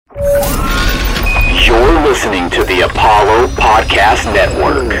listening to the Apollo Podcast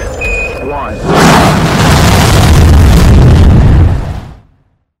Network.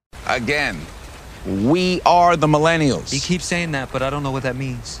 Again, we are the millennials. He keeps saying that, but I don't know what that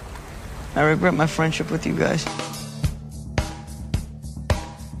means. I regret my friendship with you guys.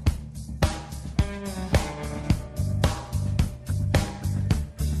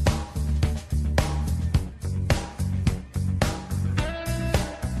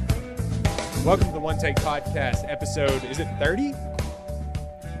 Welcome to the One Take Podcast, episode, is it 30?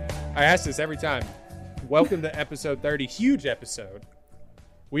 I ask this every time. Welcome to episode 30, huge episode.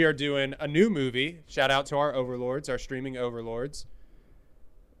 We are doing a new movie. Shout out to our overlords, our streaming overlords.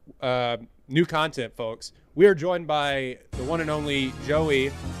 New content, folks. We are joined by the one and only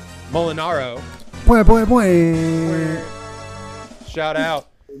Joey Molinaro. Boy. Shout out.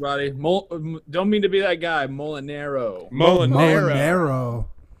 Everybody, don't mean to be that guy, Molinaro. Molinaro.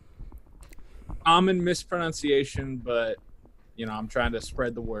 Common mispronunciation, but I'm trying to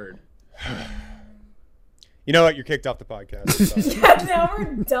spread the word. You know what? You're kicked off the podcast. Yeah, now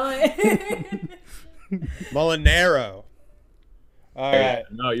we're done. Molinaro. All right.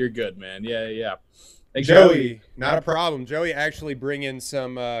 No, you're good, man. Yeah. Thanks, Joey, not a problem. Joey actually bring in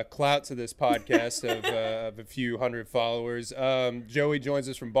some clout to this podcast of a few hundred followers. Joey joins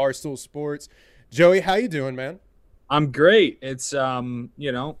us from Barstool Sports. Joey, how you doing, man? I'm great. It's in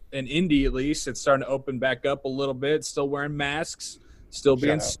Indy at least, it's starting to open back up a little bit. Still wearing masks, still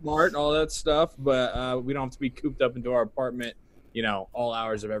being smart and all that stuff, but we don't have to be cooped up into our apartment, all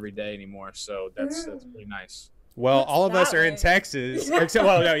hours of every day anymore. So that's really nice. Well, all of us are in Texas.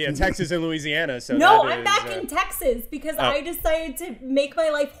 Texas and Louisiana. So no, I'm back in Texas because I decided to make my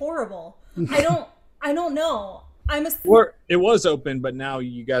life horrible. I don't know. It was open, but now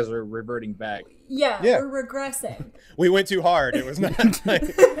you guys are reverting back. Yeah, we're regressing. We went too hard. It was not like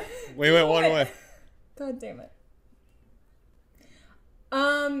we went one way. God damn it.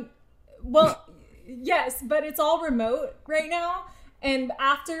 Well, yes, but it's all remote right now. And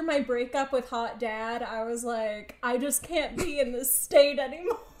after my breakup with Hot Dad, I was like, I just can't be in this state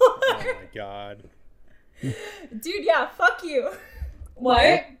anymore. Oh my God. Dude, yeah, fuck you.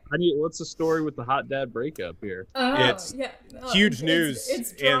 What? What's the story with the Hot Dad breakup here? It's huge news.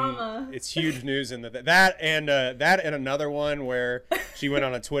 It's drama. It's huge news in that and another one where she went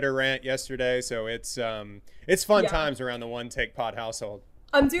on a Twitter rant yesterday. So it's fun times around the One Take Pod household.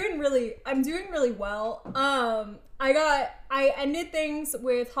 I'm doing really well. I ended things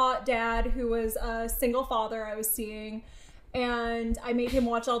with Hot Dad, who was a single father I was seeing, and I made him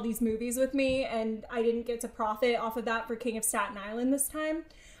watch all these movies with me, and I didn't get to profit off of that for King of Staten Island this time.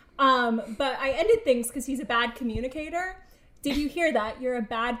 But I ended things because he's a bad communicator. Did you hear that? You're a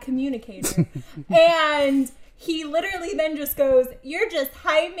bad communicator. And he literally then just goes, you're just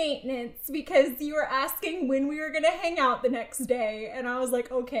high maintenance because you were asking when we were going to hang out the next day. And I was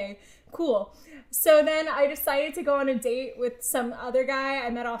like, okay, cool. So then I decided to go on a date with some other guy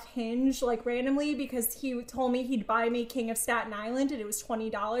I met off Hinge, like randomly, because he told me he'd buy me King of Staten Island and it was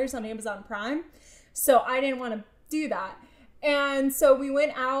 $20 on Amazon Prime. So I didn't want to do that. And so we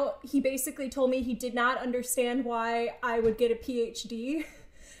went out. He basically told me he did not understand why I would get a PhD.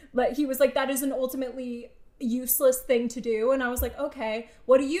 But he was like, that is an ultimately useless thing to do. And I was like, okay,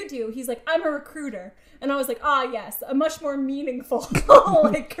 what do you do? He's like, I'm a recruiter. And I was like, yes, a much more meaningful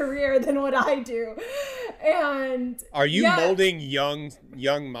career than what I do. And are you molding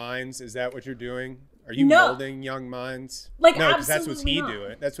young minds? Is that what you're doing? Are you molding young minds? No, because that's what he's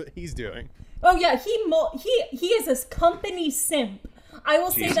doing. That's what he's doing. Oh yeah, he is a company simp. I will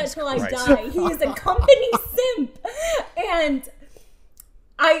say that till I die. He is a company simp. And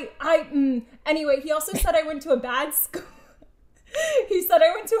anyway, he also said I went to a bad school. He said I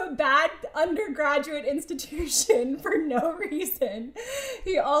went to a bad undergraduate institution for no reason.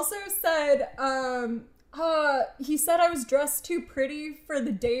 He also said, he said I was dressed too pretty for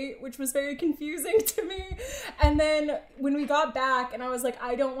the date, which was very confusing to me. And then when we got back and I was like,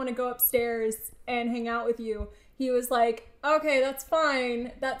 I don't want to go upstairs and hang out with you, he was like, okay, that's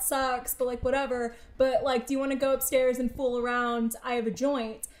fine. That sucks, but like whatever. But like, do you want to go upstairs and fool around? I have a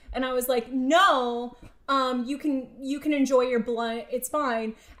joint. And I was like, no. You can enjoy your blunt. It's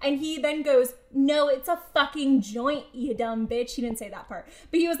fine. And he then goes, no, it's a fucking joint, you dumb bitch. He didn't say that part,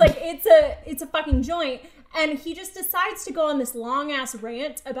 but he was like, it's a fucking joint. And he just decides to go on this long ass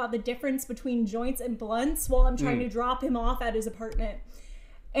rant about the difference between joints and blunts while I'm trying to drop him off at his apartment.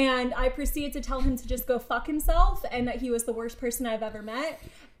 And I proceeded to tell him to just go fuck himself and that he was the worst person I've ever met.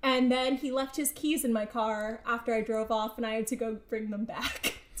 And then he left his keys in my car after I drove off and I had to go bring them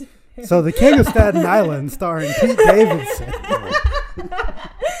back. So the King of Staten Island starring Pete Davidson.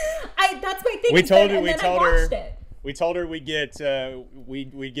 That's my thing. We told her. and We then I told her. watched it. We told her we'd get.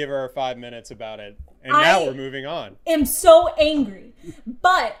 We'd give her 5 minutes about it, and now we're moving on. I'm so angry,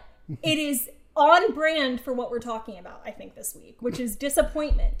 but it is on brand for what we're talking about, I think, this week, which is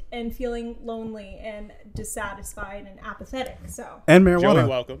disappointment and feeling lonely and dissatisfied and apathetic. So And Joey, marijuana.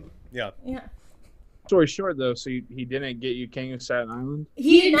 welcome. Yeah. Story short, though, so he didn't get you King of Staten Island?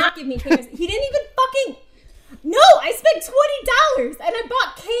 he did not give me Cane's. He didn't even fucking. No, I spent $20 and I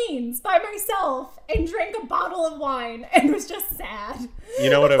bought Cane's by myself and drank a bottle of wine and was just sad. You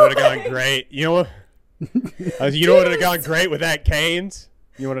know what? It would have gone great. You know what? You know what would have gone great with that Cane's?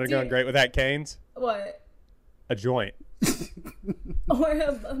 You know what would have gone great with that Cane's? What? A joint. Or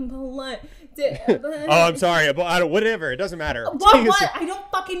a blunt. Oh, I'm sorry. Whatever. It doesn't matter. What? I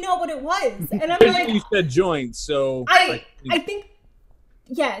don't fucking know what it was. And I'm You like, said joint, so I think,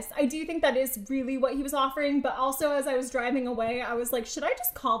 yes, I do think that is really what he was offering. But also, as I was driving away, I was like, should I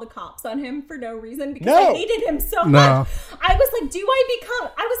just call the cops on him for no reason? Because I hated him so much. I was like, do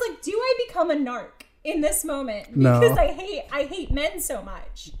I become a narc in this moment? Because I hate men so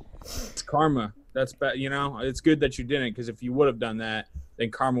much. it's karma. That's bad. You know, it's good that you didn't, because if you would have done that, then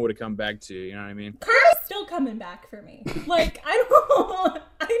karma would have come back to you. You know what I mean? Karma's still coming back for me. Like, I don't.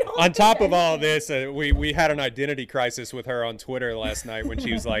 On top of all this, we had an identity crisis with her on Twitter last night when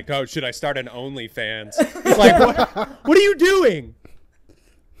she was like, "Oh, should I start an OnlyFans?" It's like, what are you doing?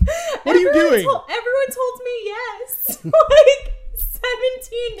 What are you doing? Everyone told me yes. Like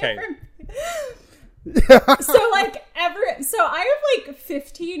 17 different. So I have like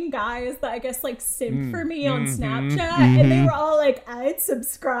 15 guys that I guess like simp for me on Snapchat, and they were all like, "I'd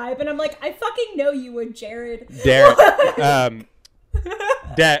subscribe," and I'm like, "I fucking know you would, Jared." Derek.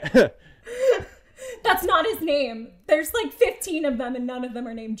 That's not his name. There's like 15 of them, and none of them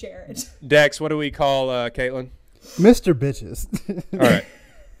are named Jared. Dex, what do we call Caitlin? Mr. Bitches. All right.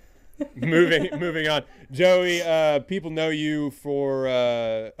 Moving on. Joey, people know you for,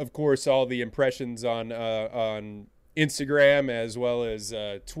 of course, all the impressions on Instagram as well as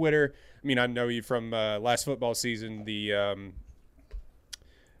Twitter. I mean, I know you from last football season, the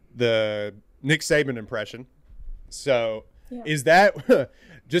Nick Saban impression. So is that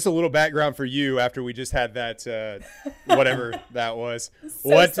just a little background for you after we just had that whatever that was?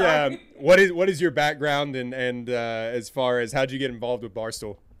 What is your background and as far as how'd you get involved with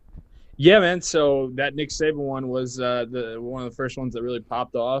Barstool? Yeah, man. So that Nick Saban one was one of the first ones that really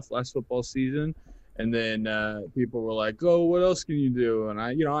popped off last football season, and then people were like, "Oh, what else can you do?" And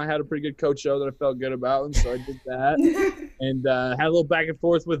I had a pretty good coach show that I felt good about, and so I did that, and had a little back and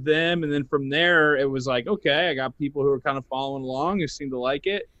forth with them, and then from there it was like, okay, I got people who were kind of following along who seemed to like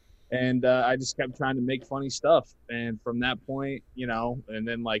it, and I just kept trying to make funny stuff, and from that point, and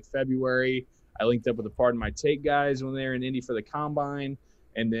then like February, I linked up with the Pardon My Take guys when they were in Indy for the Combine.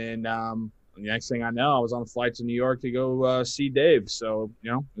 And then the next thing I know, I was on a flight to New York to go see Dave. So,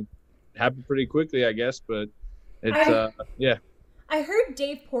 it happened pretty quickly, I guess. But it's, yeah. I heard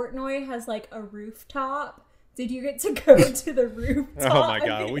Dave Portnoy has like a rooftop. Did you get to go to the rooftop? Oh, my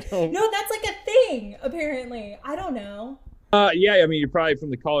God. We don't. No, that's like a thing, apparently. I don't know. Yeah, I mean, you're probably from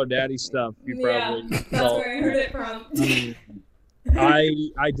the Caller Daddy stuff. That's where I heard it from.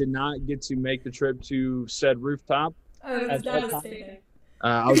 I did not get to make the trip to said rooftop. Oh, that's devastating.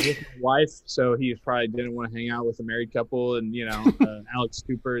 I was with my wife, so he probably didn't want to hang out with a married couple, and Alex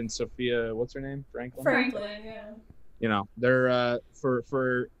Cooper and Sophia, what's her name, Franklin, yeah. They're for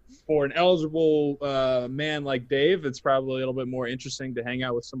an eligible man like Dave, it's probably a little bit more interesting to hang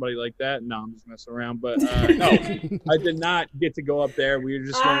out with somebody like that. No, I'm just messing around, but no, I did not get to go up there. We were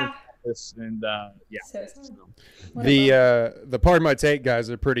just going this, and yeah. The Pardon My Take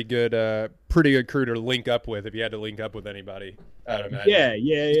guys are pretty good crew to link up with if you had to link up with anybody. I'd imagine.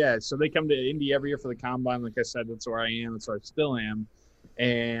 Yeah. So they come to Indy every year for the Combine. Like I said, that's where I am. That's where I still am.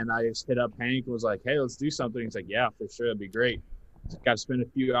 And I just hit up Hank and was like, "Hey, let's do something." He's like, "Yeah, for sure, that'd be great." Got to spend a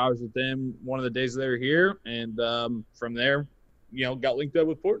few hours with them one of the days they were here, and from there, got linked up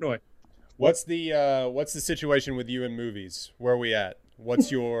with Portnoy. What's the situation with you in movies? Where are we at?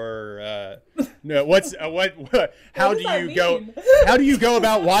 What's your how do you go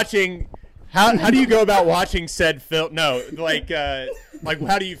about watching said film? No, like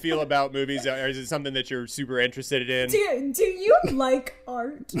how do you feel about movies? Or is it something that you're super interested in? Do you like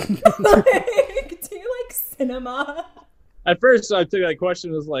art? Do you like cinema? At first, I took that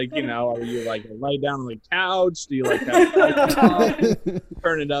question as like, are you like lay down on the couch? Do you like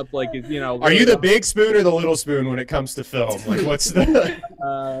turn it up like Are you the big spoon or the little spoon when it comes to film? Like, what's the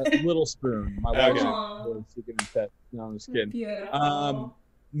little spoon? My wife's no, I'm just kidding. Beautiful.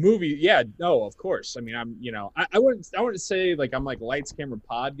 Movie, yeah, no, of course. I mean, I wouldn't say like I'm like lights, camera,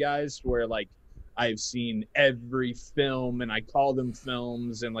 pod guys where like I've seen every film and I call them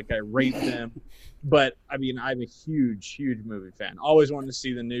films and like I rate them. But I mean, I'm a huge movie fan. Always wanted to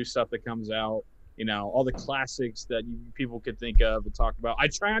see the new stuff that comes out. You know, all the classics that people could think of and talk about. I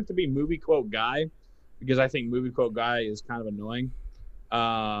try not to be movie quote guy because I think movie quote guy is kind of annoying.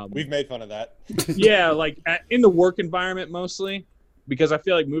 We've made fun of that. Yeah, like in the work environment mostly, because I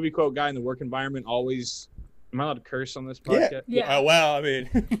feel like movie quote guy in the work environment always. Am I allowed to curse on this podcast? Yeah. Well, I mean,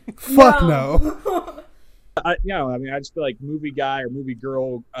 Fuck no. I just feel like movie guy or movie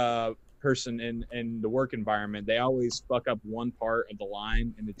girl person in the work environment, they always fuck up one part of the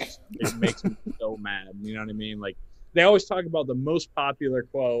line, and it makes me so mad. You know what I mean? Like they always talk about the most popular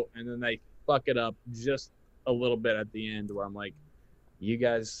quote, and then they fuck it up just a little bit at the end, where I'm like, you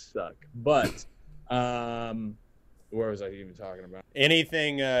guys suck. But where was I even talking about?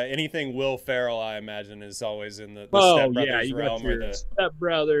 anything Will Ferrell, I imagine, is always in the Oh Step yeah, Brothers you realm, got your or the Step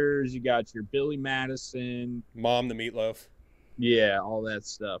Brothers, you got your Billy Madison, Mom the Meatloaf. yeah, all that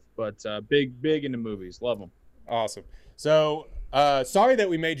stuff. But big into movies, love them. Awesome. So, sorry that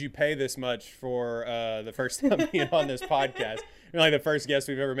we made you pay this much for the first time being on this podcast. You're like the first guest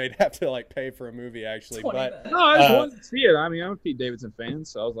we've ever made have to like pay for a movie, actually. But No, I just wanted to see it. I mean, I'm a Pete Davidson fan,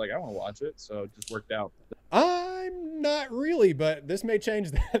 so I was like, I want to watch it. So it just worked out. I'm not really, but this may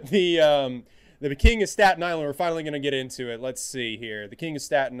change that. The King of Staten Island, we're finally going to get into it. Let's see here. The King of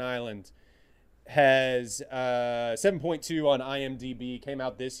Staten Island has 7.2 on IMDb, came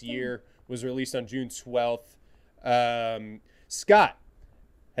out this year, was released on June 12th. Scott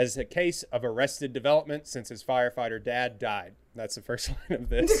has a case of arrested development since his firefighter dad died. That's the first line of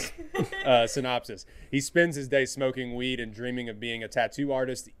this synopsis. He spends his day smoking weed and dreaming of being a tattoo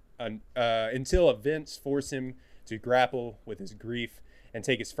artist until events force him to grapple with his grief and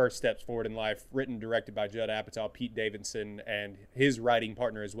take his first steps forward in life. Written and directed by Judd Apatow, Pete Davidson, and his writing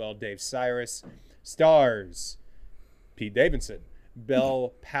partner as well, Dave Cyrus. Stars Pete Davidson,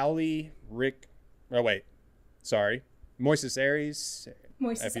 Belle Powley, Moises Arias.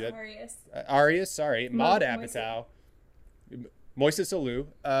 Moises Arias. Arias, sorry. Maud Apatow. Moises Alou.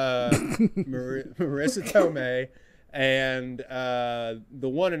 Marissa Tomei. And the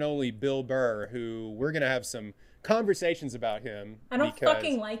one and only Bill Burr, who we're going to have some conversations about him. I don't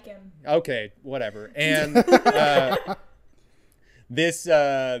fucking like him. Okay, whatever. And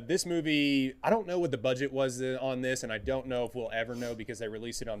this movie, I don't know what the budget was on this, and I don't know if we'll ever know because they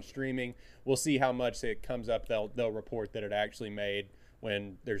released it on streaming. We'll see how much it comes up. They'll report that it actually made,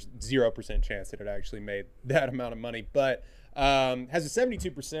 when there's 0% chance that it actually made that amount of money. But has a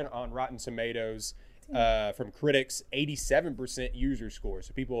 72% on Rotten Tomatoes from critics, 87% user score.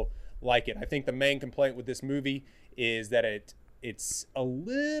 So people like it. I think the main complaint with this movie is that it's a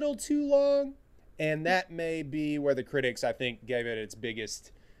little too long, and that may be where the critics, I think, gave it its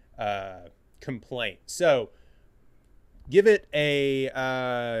biggest complaint. So give it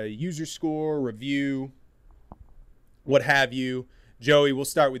a user score, review, what have you. Joey, we'll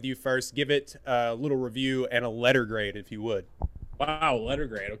start with you first. Give it a little review and a letter grade, if you would. Wow, letter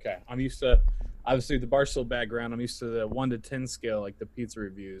grade. Okay. I'm used to, obviously, the Barstool background. I'm used to the 1 to 10 scale, like the pizza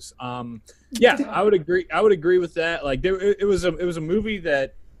reviews. Yeah, I would agree. I would agree with that. Like, it was a movie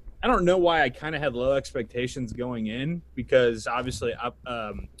that I don't know why I kind of had low expectations going in, because obviously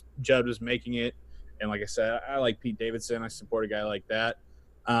Judd was making it, and like I said, I like Pete Davidson. I support a guy like that.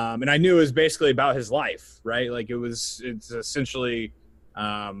 And I knew it was basically about his life, right? Like it's essentially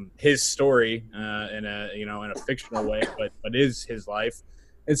his story in a fictional way, but is his life.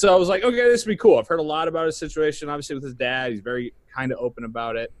 And so I was like, okay, this would be cool. I've heard a lot about his situation, obviously with his dad. He's very kind of open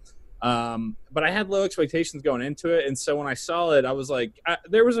about it. But I had low expectations going into it, and so when I saw it, I was like,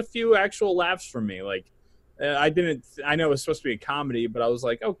 there was a few actual laughs from me. Like I know it was supposed to be a comedy, but I was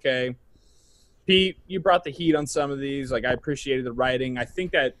like, okay, Pete, you brought the heat on some of these. Like, I appreciated the writing. I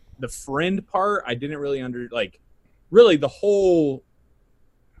think that the friend part, I didn't really really the whole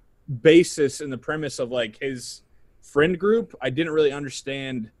basis and the premise of like his friend group, I didn't really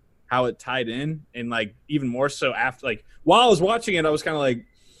understand how it tied in. And like, even more so after, like, while I was watching it, I was kind of like,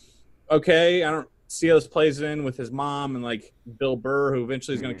 okay, I don't see how this plays in with his mom and like Bill Burr, who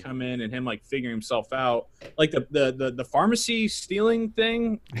eventually is going to come in, and him like figuring himself out. Like the pharmacy stealing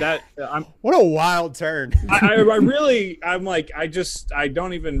thing, that what a wild turn. I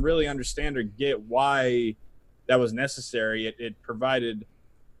don't even really understand or get why that was necessary. It provided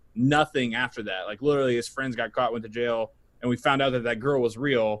nothing after that. Like, literally, his friends got caught, went to jail, and we found out that girl was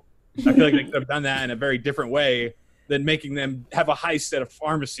real. I feel like they could have done that in a very different way than making them have a heist at a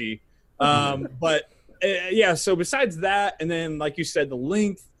pharmacy. But yeah, so besides that, and then like you said, the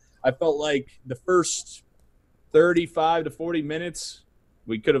length, I felt like the first 35 to 40 minutes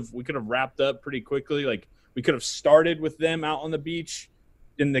We could have wrapped up pretty quickly. Like we could have started with them out on the beach,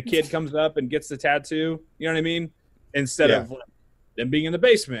 and the kid comes up and gets the tattoo. You know what I mean? Instead of like, them being in the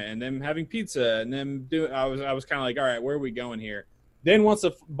basement and them having pizza and them doing. I was kind of like, all right, where are we going here? Then once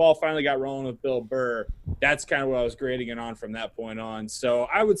the ball finally got rolling with Bill Burr, that's kind of what I was grading it on from that point on. So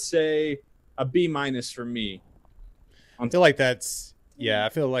I would say a B- for me. I feel like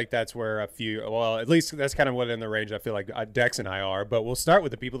that's where at least that's kind of what in the range I feel like Dex and I are. But we'll start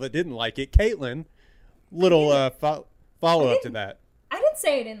with the people that didn't like it. Caitlin, little follow up to that. I didn't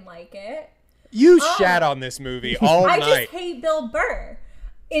say I didn't like it. You shat on this movie all night. I just hate Bill Burr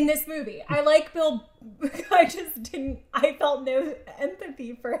in this movie. I like Bill. I felt no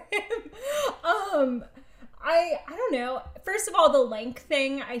empathy for him. I don't know. First of all, the length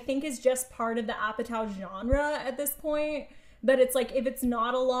thing I think is just part of the Apatow genre at this point. That it's like, if it's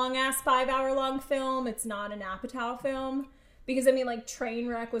not a long ass 5-hour long film, it's not an Apatow film. Because I mean, like,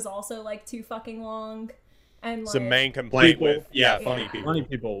 Trainwreck was also like too fucking long. And it's the like, main complaint people, with funny people. Funny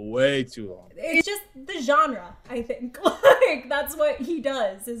people, way too long. It's just the genre, I think. Like, that's what he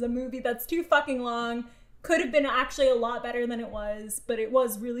does, is a movie that's too fucking long. Could have been actually a lot better than it was, but it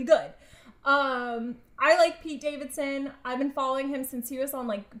was really good. I like Pete Davidson. I've been following him since he was on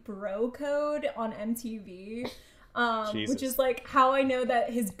like Bro Code on MTV. Which is like how I know that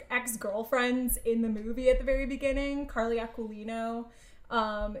his ex-girlfriend's in the movie at the very beginning. Carly Aquilino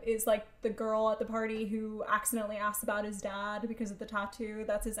is like the girl at the party who accidentally asked about his dad because of the tattoo.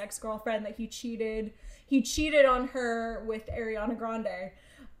 That's his ex-girlfriend that he cheated on her with Ariana Grande.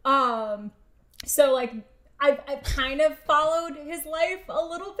 So like I've kind of followed his life a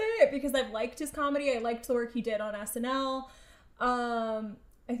little bit because I've liked his comedy. I liked the work he did on SNL. I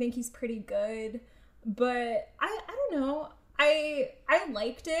think he's pretty good. But I don't know. I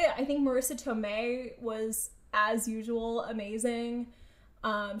liked it. I think Marissa Tomei was, as usual, amazing.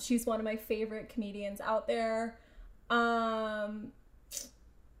 She's one of my favorite comedians out there. I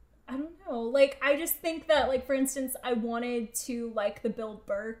don't know. Like, I just think that, like, for instance, I wanted to like the Bill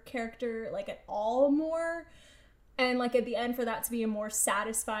Burr character, like, at all more. And, like, at the end for that to be a more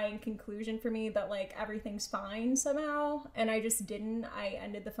satisfying conclusion for me that, like, everything's fine somehow. And I just didn't. I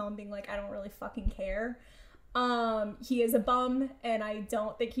ended the film being like, I don't really fucking care. He is a bum, and I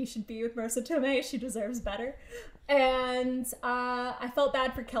don't think he should be with Marissa Tomei. She deserves better. And I felt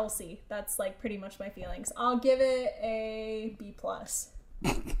bad for Kelsey. That's, like, pretty much my feelings. I'll give it a B+.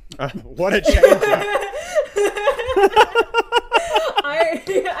 What a change.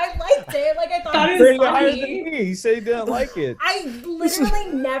 I liked it. Like, I thought it was funny. He said he didn't like it. I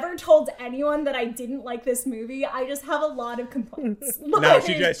literally never told anyone that I didn't like this movie. I just have a lot of complaints. No,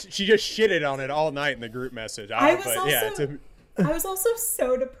 she just shitted on it all night in the group message. I was also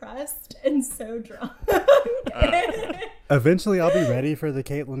so depressed and so drunk. Eventually, I'll be ready for the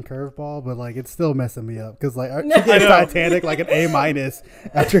Caitlin curveball, but like it's still messing me up because like she gave Titanic like an A-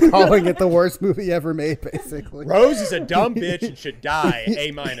 after calling it the worst movie ever made. Basically, Rose is a dumb bitch and should die. A-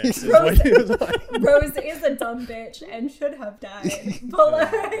 is what it was like. Rose is a dumb bitch and should have died. But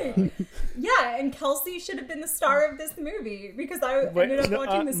like, yeah, and Kelsey should have been the star of this movie because I ended up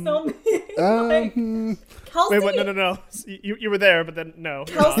watching this film. Like, Kelsey, wait, no. You were there, but then no.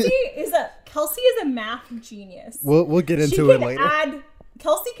 Kelsey is a math genius. We'll get into it later.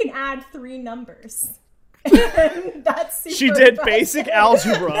 Kelsey can add 3 numbers. That's super she did impressive. Basic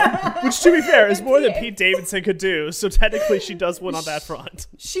algebra, which to be fair is more than Pete Davidson could do. So technically, she does win on that front.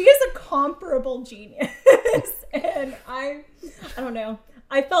 She is a comparable genius, and I don't know.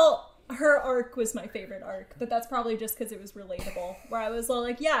 I felt her arc was my favorite arc, but that's probably just because it was relatable. Where I was all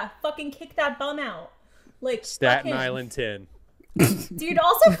like, "Yeah, fucking kick that bum out." Like Staten Island 10. Dude,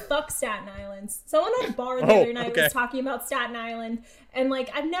 also fuck Staten Island. Someone at a bar the other night was talking about Staten Island, and like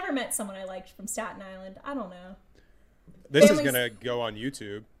I've never met someone I liked from Staten Island. I don't know. This is gonna go on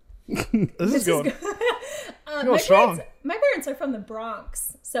YouTube. This is going strong. My parents are from the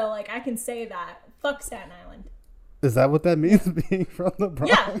Bronx, so like I can say that. Fuck Staten Island. Is that what that means, being from the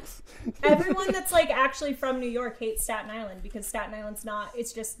Bronx? Yeah. Everyone that's like actually from New York hates Staten Island because Staten Island's not.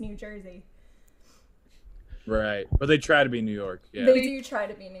 It's just New Jersey. Right, but they try to be New York. Yeah. They do try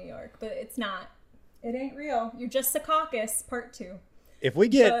to be New York, but it's not. It ain't real. You're just Secaucus, part 2. If we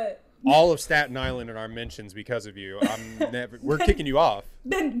get all of Staten Island in our mentions because of you, we're kicking you off.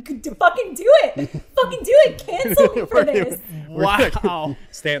 Then fucking do it. Fucking do it. Cancel me for this. Wow.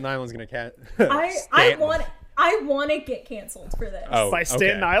 Staten Island's gonna I want to get canceled for this. Oh, by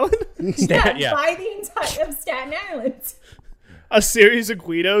Staten Island? Yeah, by the entire of Staten Island. A series of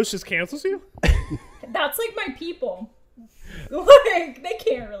Guidos just cancels you? That's like my people. Like, they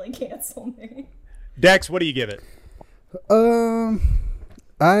can't really cancel me. Dex, what do you give it?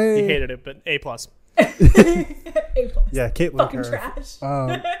 He I hated it, but A+. A+. yeah, Caitlin Fucking Curve. trash.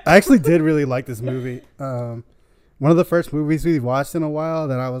 I actually did really like this movie. One of the first movies we watched in a while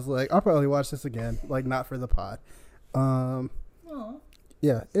that I was like, I'll probably watch this again, like not for the pod. Aw.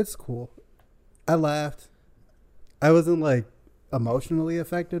 Yeah, it's cool. I laughed. I wasn't like emotionally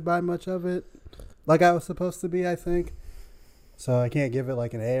affected by much of it, like I was supposed to be, I think. So I can't give it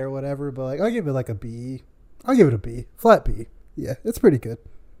like an A or whatever, but like I'll give it like a B. I'll give it a B, flat B. Yeah, it's pretty good.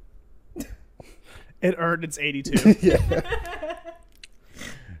 It earned its 82. Yeah.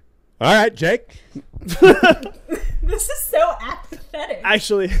 All right, Jake. This is so apathetic.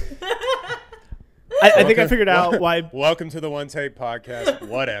 Actually, I think I figured out why. Welcome to the One Take Podcast.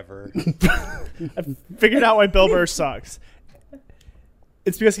 Whatever. I figured out why Bill Burr sucks.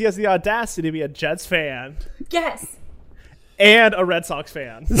 It's because he has the audacity to be a Jets fan Yes. and a Red Sox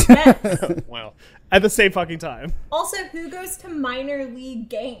fan Yes. Wow. at the same fucking time. Also, who goes to minor league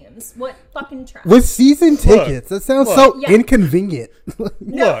games? What fucking trash? With season tickets, that sounds so Yeah. inconvenient.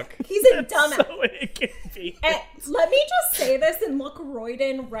 Look. He's a dumbass. So inconvenient. And let me just say this and look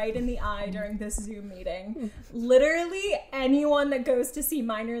Royden right in the eye during this Zoom meeting. Literally, anyone that goes to see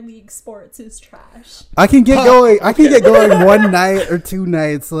minor league sports is trash. I can get going. I can get going one night or 2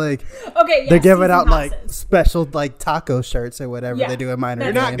 nights. Like Okay, yeah, they're giving season out like passes. special like taco shirts or whatever Yeah, they do in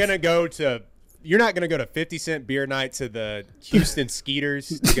minor that's games. You're not gonna go to 50-cent beer night to the Houston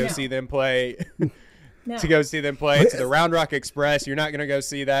Skeeters to go No. see them play. No. To go see them play to the Round Rock Express. You're not gonna go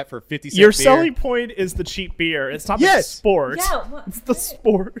see that for 50-cent Your beer. selling point is the cheap beer. It's not the Yes. sport. Yeah, what? It's the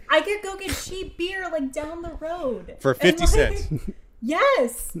sport. I could go get cheap beer like down the road For 50 cents.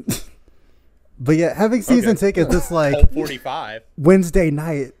 Yes. But yeah, having season Okay. tickets, it's like Colt 45. Wednesday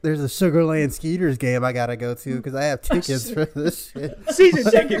night. There's a Sugarland Skeeters game I gotta go to because I have tickets for this shit.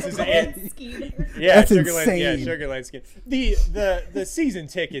 Season tickets is it. Skeeter. Yeah, That's Sugarland. Yeah, insane. Sugarland skin. The season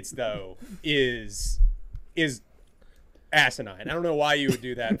tickets though is asinine. I don't know why you would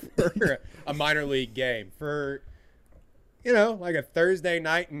do that for a minor league game. For like a Thursday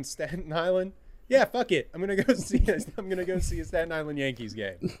night in Staten Island. Yeah, fuck it. I'm gonna go see a Staten Island Yankees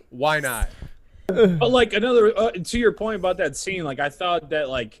game. Why not? But like another to your point about that scene, like I thought that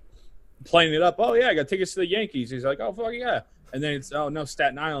like playing it up. Oh yeah, I got tickets to the Yankees. He's like, oh fuck yeah. And then it's no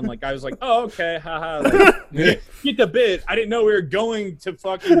Staten Island. Like I was like, oh okay, haha. Like, get the bit. I didn't know we were going to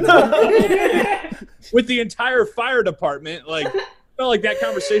fucking with the entire fire department. Like felt like that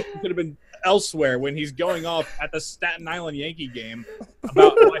conversation could have been elsewhere when he's going off at the Staten Island Yankee game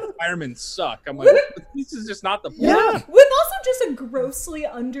about why firemen suck. I'm like, this is just not the point. Yeah. With also just a grossly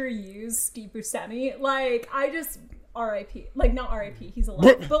underused Steve Buscemi. Like, I just R.I.P. Like, not R.I.P. He's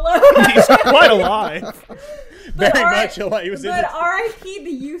alive, but like, He's quite alive. but Very much alive. He was in But the- R.I.P. the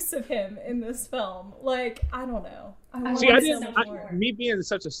use of him in this film. Like, I don't know. See, I didn't. Me being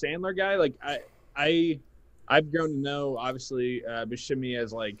such a Sandler guy, like I've grown to know obviously Buscemi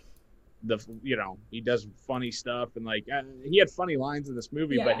as like he does funny stuff and like he had funny lines in this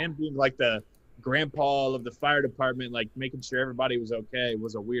movie, but him being like the grandpa of the fire department, like making sure everybody was okay,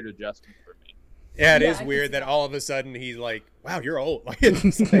 was a weird adjustment for me. Yeah, it Yeah, is I can weird see that that. all of a sudden he's like, "Wow, you're old." Like,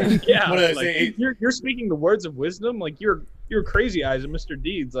 it's like Yeah, one of those like, things. you're speaking the words of wisdom. Like you're crazy eyes and Mr.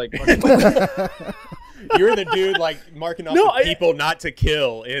 Deeds. Like You're the dude like marking off No, the people not to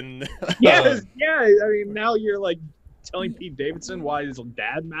kill in. yes, yeah. I mean, now you're like telling Pete Davidson why his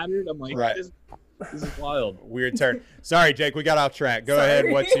dad mattered. I'm like, Right. this is wild. Weird turn. Sorry, Jake. We got off track. Go ahead.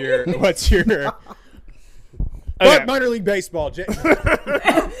 Sorry. What's your? Okay. But minor league baseball, Jake.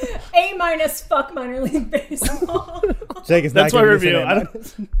 A- fuck minor league baseball. Jake is That's not my giving review.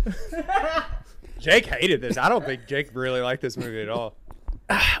 this an I A-. Jake hated this. I don't think Jake really liked this movie at all.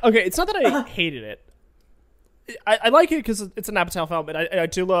 Okay, it's not that I hated it. I like it because it's an Apatow film, and I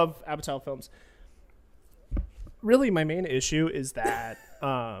do love Apatow films. Really, my main issue is that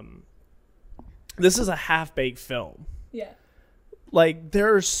this is a half-baked film. Yeah. Like,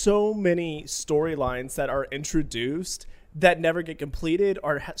 there are so many storylines that are introduced that never get completed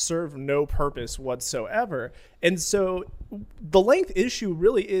or serve no purpose whatsoever. And so the length issue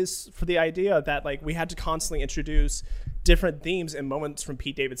really is for the idea that, like, we had to constantly introduce different themes and moments from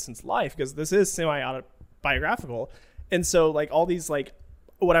Pete Davidson's life, because this is semi-autobiographical. And so, like, all these, like,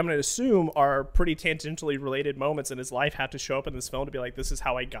 what I'm going to assume are pretty tangentially related moments in his life have to show up in this film to be like, this is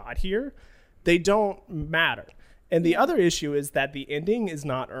how I got here. They don't matter. And the other issue is that the ending is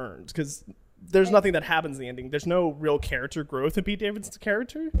not earned, because there's nothing that happens in the ending. There's no real character growth in Pete Davidson's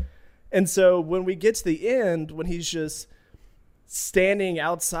character. And so when we get to the end, when he's just standing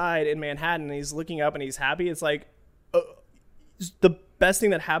outside in Manhattan and he's looking up and he's happy, it's like the best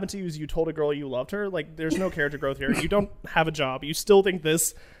thing that happened to you is you told a girl you loved her. Like, there's no character growth here. You don't have a job. You still think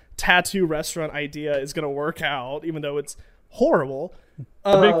this tattoo restaurant idea is going to work out, even though it's horrible.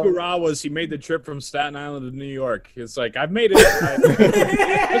 The big hurrah was he made the trip from Staten Island to New York. It's like, I've made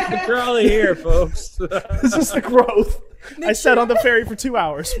it. We're all here, folks. This is the growth. I sat on the ferry for 2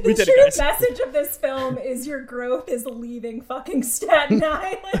 hours. We did it, guys. The message of this film is your growth is leaving fucking Staten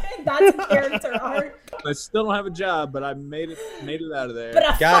Island. That's a character arc. I still don't have a job, but I made it out of there. But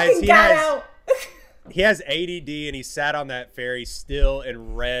I fucking got out. He has ADD and he sat on that ferry still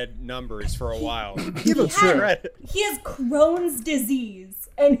and read numbers for a while. Give him credit. He has Crohn's disease,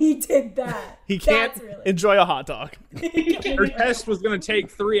 and he did that. He can't enjoy a hot dog. Her test was going to take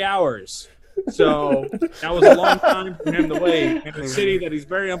 3 hours. So that was a long time for him to wait in a city that he's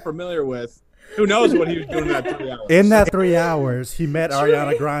very unfamiliar with. Who knows what he was doing in that 3 hours? In that 3 hours, he met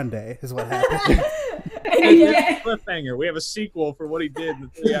Ariana Grande, is what happened. Cliffhanger. We have a sequel for what he did in the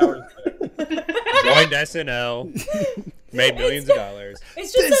 3 hours. Joined SNL, made millions of dollars.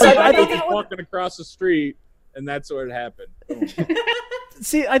 It's just so I was just walking across the street, and that's where it happened.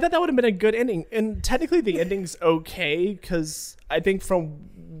 See, I thought that would have been a good ending. And technically the ending's okay, because I think from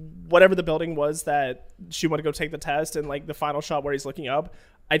whatever the building was that she wanted to go take the test and like the final shot where he's looking up,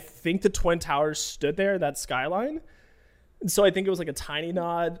 I think the Twin Towers stood there, that skyline. And so I think it was like a tiny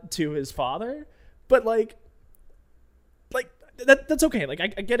nod to his father. But like that's okay. Like I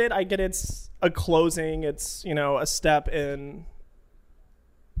get it. I get it's a closing. It's, you know, a step in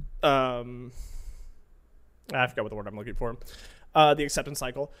I forgot what the word I'm looking for. The acceptance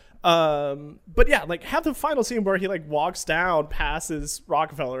cycle. But yeah, like have the final scene where he like walks down, passes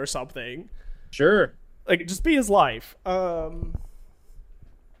Rockefeller or something. Sure. Like just be his life. Yeah.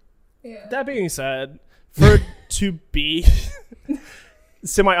 That being said, for it to be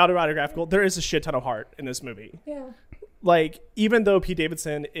semi-autobiographical, there is a shit ton of heart in this movie. Yeah. Like, even though Pete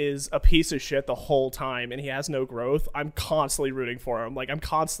Davidson is a piece of shit the whole time and he has no growth, I'm constantly rooting for him. Like, I'm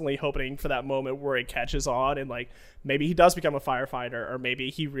constantly hoping for that moment where it catches on and, like, maybe he does become a firefighter, or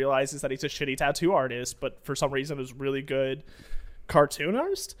maybe he realizes that he's a shitty tattoo artist, but for some reason is really good cartoon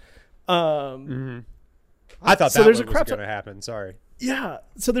artist. I thought that was going to happen. Sorry. Yeah,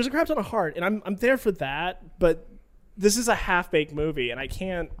 so there's a crap ton of heart, and I'm there for that, but this is a half-baked movie, and I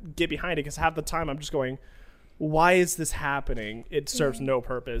can't get behind it because half the time I'm just going, why is this happening? It serves no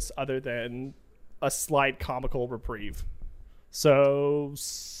purpose other than a slight comical reprieve. So,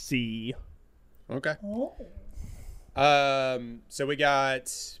 C. Okay. Oh. So we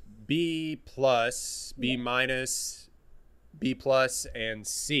got B+, B-, B+, and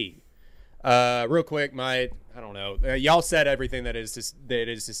C. Real quick, I don't know. Y'all said everything that is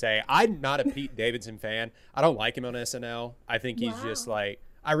to say. I'm not a Pete Davidson fan. I don't like him on SNL. I think he's just like,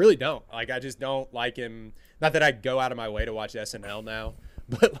 I really don't. Like, I just don't like him. Not that I go out of my way to watch SNL now,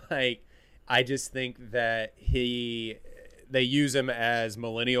 but like, I just think that they use him as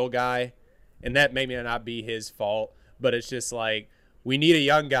millennial guy, and that may not be his fault, but it's just like, we need a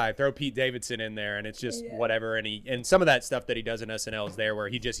young guy. Throw Pete Davidson in there, and it's just whatever. And some of that stuff that he does in SNL is there where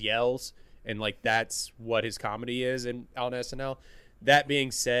he just yells, and like that's what his comedy is on SNL. That being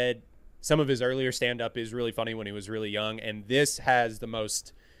said, some of his earlier stand-up is really funny when he was really young, and this has the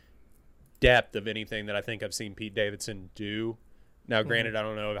most depth of anything that I think I've seen Pete Davidson do. Now, granted, I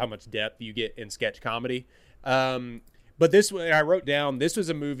don't know how much depth you get in sketch comedy, but this, I wrote down, this was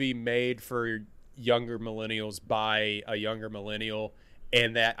a movie made for younger millennials by a younger millennial,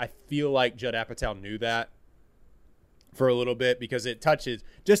 and that I feel like Judd Apatow knew that for a little bit, because it touches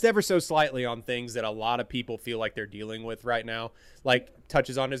just ever so slightly on things that a lot of people feel like they're dealing with right now, like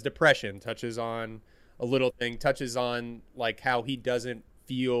touches on his depression, touches on a little thing, touches on like how he doesn't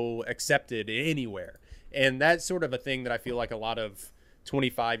feel accepted anywhere. And that's sort of a thing that I feel like a lot of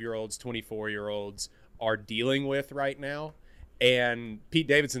 25-year-olds, 24-year-olds are dealing with right now. And Pete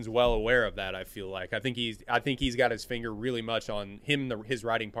Davidson's well aware of that, I feel like. I think he's got his finger really much on him. His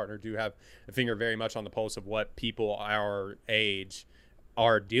writing partner do have a finger very much on the pulse of what people our age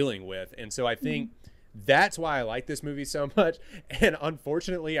are dealing with. And so I think that's why I like this movie so much. And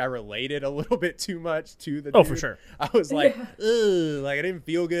unfortunately, I related a little bit too much to the dude. For sure. I was like, ugh, like I didn't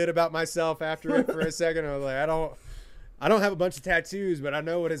feel good about myself after it for a second. I was like, I don't have a bunch of tattoos, but I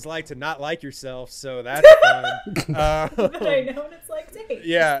know what it's like to not like yourself, so that's fun. But I know what it's like to hate.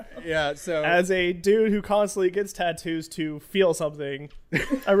 Yeah. So as a dude who constantly gets tattoos to feel something,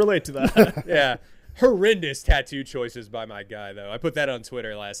 I relate to that. Yeah. Horrendous tattoo choices by my guy, though. I put that on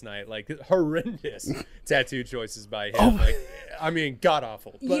Twitter last night. Like, horrendous tattoo choices by him. Like, I mean, god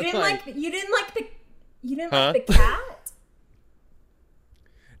awful. You didn't like the cat?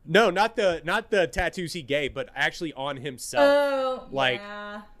 No, not the tattoos he gave, but actually on himself. Oh, like,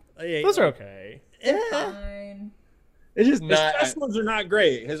 yeah. Those are okay. Fine. It's just Not- his chest ones are not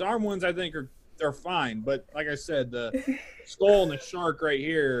great. His arm ones, I think, are fine. But like I said, the skull and the shark right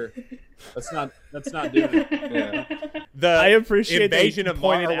here, that's not doing it. Yeah. The I appreciate invasion that of you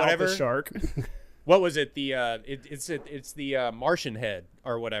Mars pointed or out whatever. the shark. What was it? It's the Martian head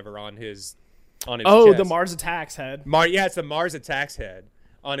or whatever on his Oh, chest. the Mars Attacks head. Yeah, it's the Mars Attacks head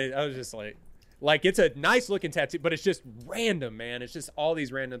on it. I was just like it's a nice looking tattoo, but it's just random, man. It's just all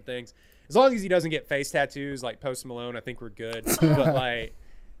these random things. As long as he doesn't get face tattoos like Post Malone, I think we're good. But like,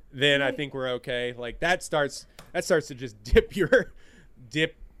 then I think we're okay. Like that starts to just dip.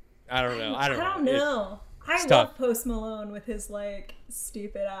 I don't know. I don't know. I love tough. Post Malone with his like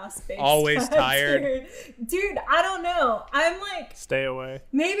stupid ass face. Always tattoo. tired. Dude, I don't know. I'm like, Stay away.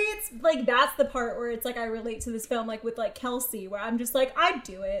 maybe it's like that's the part where it's like I relate to this film like with like Kelsey, where I'm just like I'd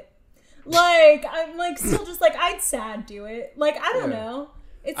do it. Like I'm like still just like I'd sad do it. Like I don't know.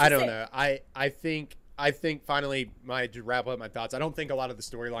 It's I just, don't like, know. I think finally, to wrap up my thoughts, I don't think a lot of the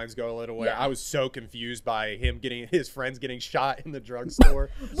storylines go a little way. Yeah. I was so confused by his friends getting shot in the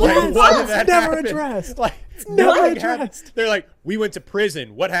drugstore. Yes, what it's did that never happen? addressed. Like, never nothing happened. addressed. They're like, we went to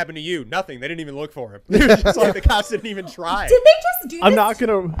prison. What happened to you? Nothing. They didn't even look for him. It was just like the cops didn't even try. Did they just do this? I'm not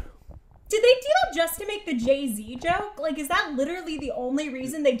gonna. Did they do that just to make the Jay-Z joke? Like, is that literally the only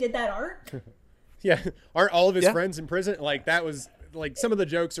reason they did that arc? Yeah, aren't all of his Yeah. friends in prison? Like that was like some of the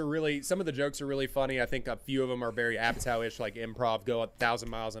jokes are really funny. I think a few of them are very Apatow-ish, like improv, go 1,000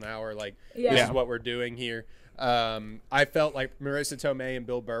 miles an hour. Like this Yeah. is what we're doing here. I felt like Marissa Tomei and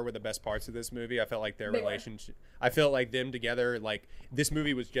Bill Burr were the best parts of this movie. I felt like their They were. relationship. I felt like them together. Like this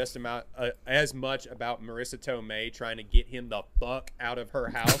movie was just as much about Marissa Tomei trying to get him the fuck out of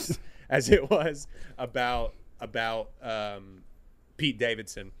her house as it was about Pete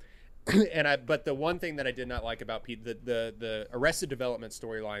Davidson. But the one thing that I did not like about Pete, the Arrested Development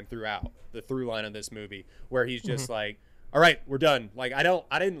storyline throughout, the through line of this movie, where he's just like, all right, we're done. Like I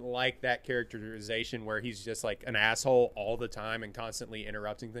didn't like that characterization where he's just like an asshole all the time and constantly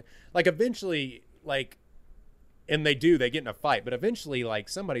interrupting things. Like eventually, like, and they get in a fight, but eventually like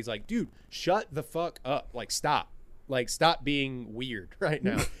somebody's like, dude, shut the fuck up. Like stop being weird right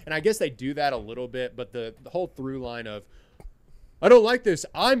now. And I guess they do that a little bit, but the whole through line of, I don't like this,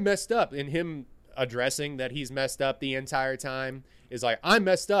 I'm messed up, and him addressing that he's messed up the entire time is like, I'm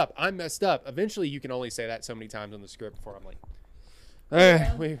messed up. Eventually you can only say that so many times on the script before I'm like,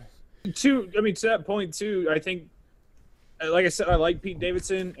 To that point too, I think, like I said, I like Pete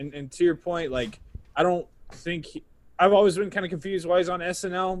Davidson, and to your point, like I don't think I've always been kind of confused why he's on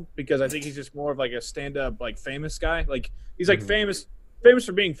SNL, because I think he's just more of like a stand-up, like famous guy. Like he's like famous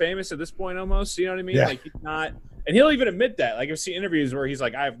for being famous at this point almost. You know what I mean? Yeah. Like he's not, and he'll even admit that. Like I've seen interviews where he's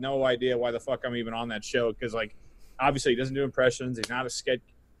like, I have no idea why the fuck I'm even on that show, because like obviously he doesn't do impressions. He's not a sketch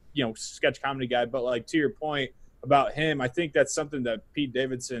comedy guy. But like to your point about him, I think that's something that Pete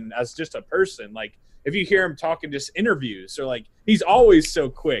Davidson, as just a person, like if you hear him talking just interviews, or like he's always so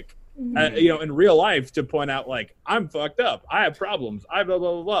quick. In real life to point out like I'm fucked up, I have problems, I blah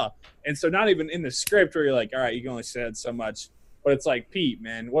blah blah blah. And so not even in the script where you're like, all right, you can only say so much, but it's like, Pete,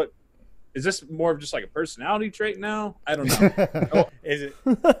 man, what is this, more of just like a personality trait now? I don't know. is it?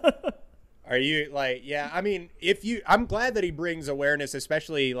 Are you like, yeah, I mean, I'm glad that he brings awareness,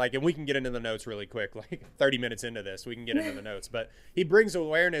 especially like, and we can get into the notes really quick, like 30 minutes into this, we can get into the notes, but he brings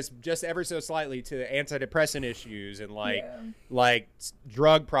awareness just ever so slightly to antidepressant issues and like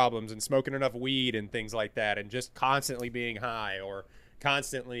drug problems and smoking enough weed and things like that. And just constantly being high or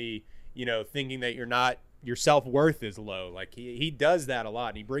constantly, thinking that your self-worth is low. Like he does that a lot,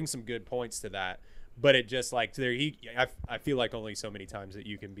 and he brings some good points to that, but it just like I feel like only so many times that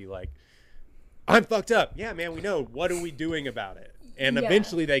you can be like, I'm fucked up. Yeah, man, we know. What are we doing about it? And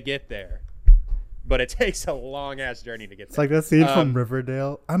eventually they get there. But it takes a long-ass journey to get there. It's like that scene from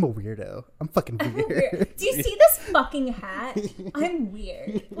Riverdale. I'm a weirdo. I'm fucking weird. Do you see this fucking hat? I'm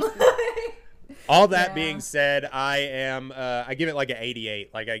weird. All that being said, I give it like an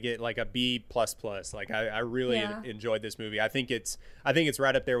 88. Like I get like a B++. Like I really enjoyed this movie. I think it's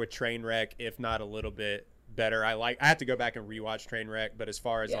right up there with Trainwreck, if not a little bit better. I have to go back and rewatch Trainwreck, but as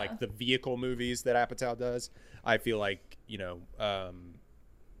far as like the vehicle movies that Apatow does, I feel like Trainwreck,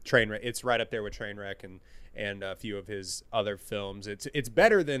 it's right up there with Trainwreck and a few of his other films. It's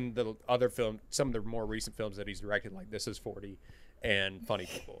better than the other some of the more recent films that he's directed, like This Is 40 and Funny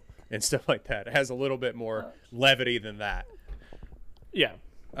People and stuff like that. It has a little bit more levity than that. Yeah.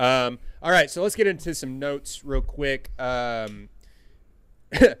 All right, so let's get into some notes real quick. I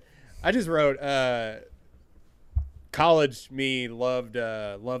just wrote college me loved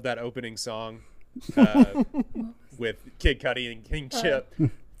that opening song with Kid Cudi and King Chip.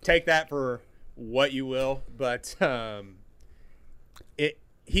 Take that for what you will, but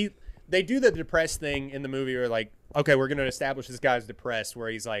they do the depressed thing in the movie where like, okay, we're gonna establish this guy's depressed, where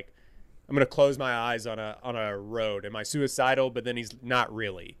he's like, I'm gonna close my eyes on a road. Am I suicidal? But then he's not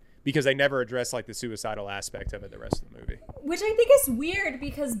really, because they never address like the suicidal aspect of it the rest of the movie. Which I think is weird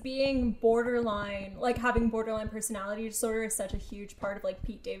because being borderline, like having borderline personality disorder is such a huge part of like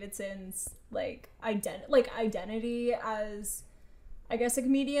Pete Davidson's like identity as, I guess, a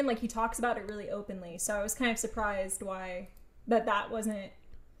comedian. Like he talks about it really openly. So I was kind of surprised why that wasn't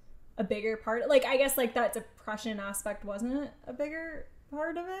a bigger part. Like I guess like that depression aspect wasn't a bigger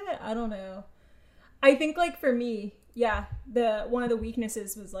part of it. I don't know. I think like for me, yeah, one of the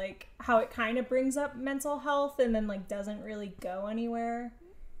weaknesses was like how it kind of brings up mental health and then like doesn't really go anywhere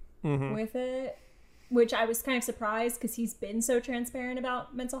with it, which I was kind of surprised because he's been so transparent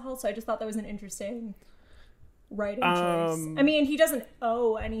about mental health. So I just thought that was an interesting writing choice. I mean, he doesn't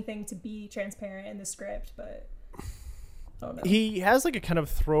owe anything to be transparent in the script, but I don't know. He has like a kind of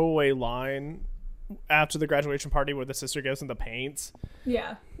throwaway line after the graduation party where the sister goes in the paints.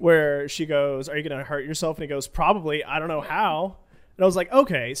 Yeah. Where she goes, "Are you going to hurt yourself?" And he goes, "Probably. I don't know how." And I was like,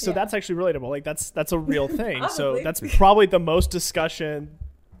 okay, so that's actually relatable. Like that's a real thing. So that's probably the most discussion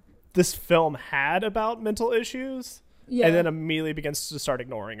this film had about mental issues. Yeah. And then immediately begins to start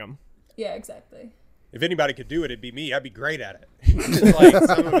ignoring them. Yeah, exactly. If anybody could do it, it'd be me. I'd be great at it. Like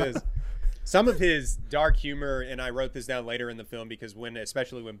some of his dark humor, and I wrote this down later in the film because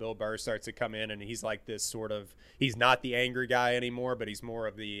especially when Bill Burr starts to come in and he's like this sort of, he's not the angry guy anymore, but he's more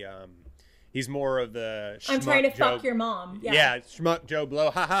of the I'm trying to fuck your mom. Yeah, schmuck Joe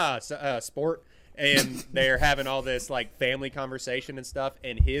Blow, sport. And they're having all this like family conversation and stuff,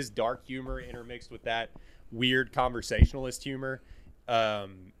 and his dark humor intermixed with that weird conversationalist humor, the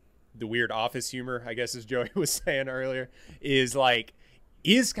weird office humor, I guess as Joey was saying earlier, is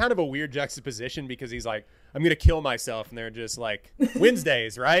kind of a weird juxtaposition because he's like, I'm gonna kill myself, and they're just like,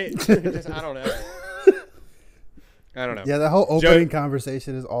 Wednesdays, right? I don't know. Yeah, the whole opening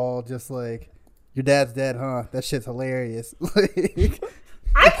conversation is all just like, your dad's dead, huh? That shit's hilarious.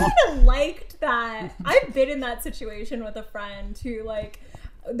 I kind of liked that. I've been in that situation with a friend who like,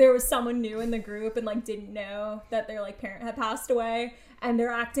 there was someone new in the group and like didn't know that their like parent had passed away, and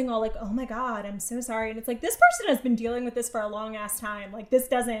they're acting all like, oh my God, I'm so sorry. And it's like, this person has been dealing with this for a long ass time. Like it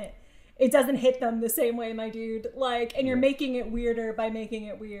doesn't hit them the same way, my dude. Like, and you're making it weirder by making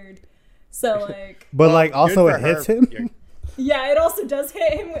it weird. So like, but like also it hits him. Yeah, it also does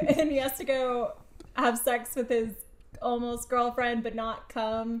hit him, and he has to go have sex with his almost girlfriend, but not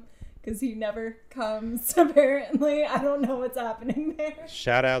come because he never comes. Apparently, I don't know what's happening there.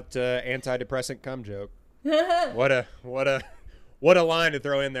 Shout out antidepressant cum joke. What a line to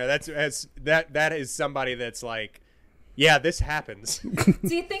throw in there. That is somebody that's like, yeah, this happens. Do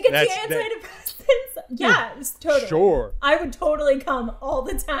you think it's the antidepressants? Yeah, totally. Sure. I would totally come all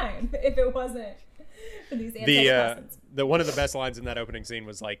the time if it wasn't for these antidepressants. One of the best lines in that opening scene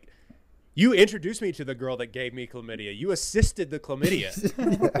was like, you introduced me to the girl that gave me chlamydia. You assisted the chlamydia.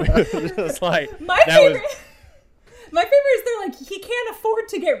 It's like, my favorite is they're like, he can't afford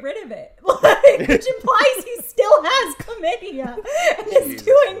to get rid of it, like, which implies he still has chlamydia and is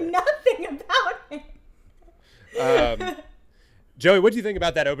doing nothing about it. Joey, what do you think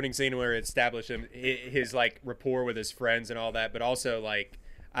about that opening scene where it established his like rapport with his friends and all that, but also like,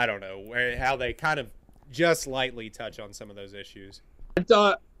 I don't know, how they kind of just lightly touch on some of those issues?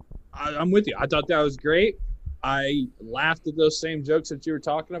 I'm with you. I thought that was great. I laughed at those same jokes that you were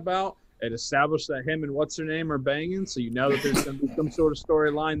talking about. It established that him and what's her name are banging, so you know that there's going to be some sort of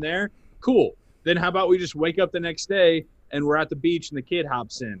storyline there. Cool. Then how about we just wake up the next day and we're at the beach and the kid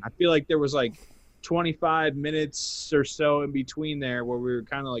hops in? I feel like there was like 25 minutes or so in between there where we were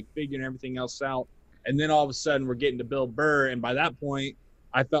kind of like figuring everything else out, and then all of a sudden we're getting to Bill Burr, and by that point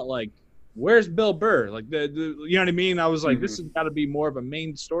I felt like, where's Bill Burr? Like the you know what I mean? I was like, this has got to be more of a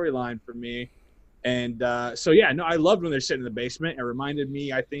main storyline for me. And so yeah, no, I loved when they're sitting in the basement. It reminded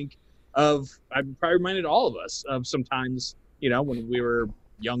me, I think, I probably reminded all of us of sometimes, you know, when we were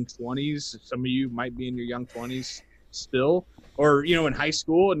young 20s. Some of you might be in your young 20s still, or you know, in high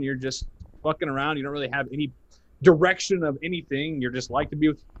school, and you're just fucking around. You don't really have any direction of anything. You're just like to be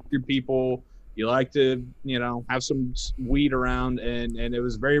with your people. You like to, you know, have some weed around, and it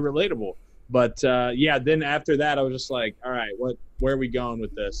was very relatable. But yeah, then after that, I was just like, all right, where are we going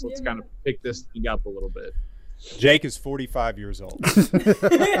with this? Let's kind of pick this thing up a little bit. Jake is 45 years old.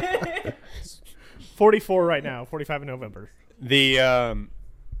 44 right now, 45 in November.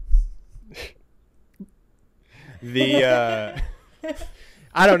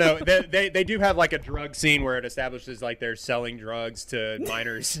 I don't know. They do have like a drug scene where it establishes like they're selling drugs to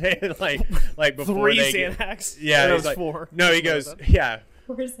minors, like before 3 they Xanax. Yeah, That he's was like, 4. No, he goes, yeah.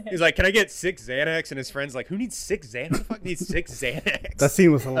 Where's that? He's like, can I get 6 Xanax? And his friend's like, who needs 6 Xanax? Who the fuck needs 6 Xanax? That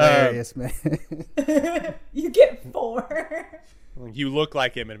scene was hilarious, man. You get 4. You look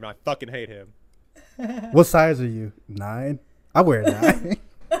like him, and I fucking hate him. What size are you? 9? I wear 9.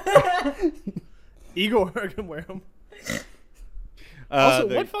 Igor can wear them.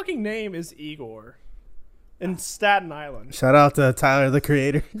 Also, what fucking name is Igor? In Staten Island. Shout out to Tyler, the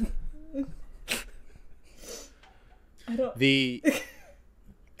creator. I don't.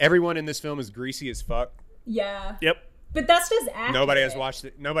 Everyone in this film is greasy as fuck. Yeah. Yep. But that's just accurate. Nobody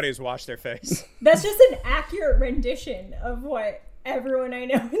has washed their face. That's just an accurate rendition of what everyone I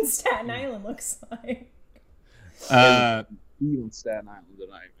know in Staten Island looks like. On Staten Island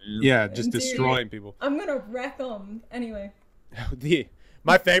tonight, man. Yeah, just Dude, destroying people. I'm gonna wreck them anyway.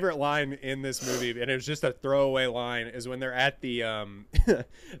 My favorite line in this movie, and it was just a throwaway line, is when they're at the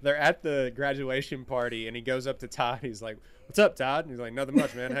they're at the graduation party, and he goes up to Todd. He's like, "What's up, Todd?" And he's like, "Nothing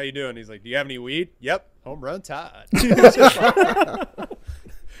much, man. How you doing?" He's like, "Do you have any weed?" "Yep, home run, Todd." Didn't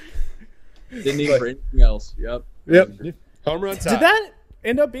need for anything else. Yep. Home run, Todd. Did that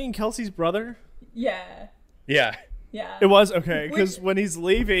end up being Kelsey's brother? Yeah. Yeah. Yeah. It was? Okay, because when he's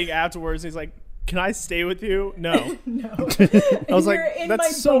leaving afterwards, he's like, can I stay with you? No. No. I was like, You're in my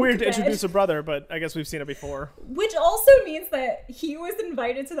that's so bunk weird to bed. introduce a brother, but I guess we've seen it before. Which also means that he was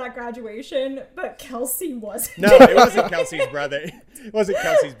invited to that graduation, but Kelsey wasn't. No, it wasn't Kelsey's brother. It wasn't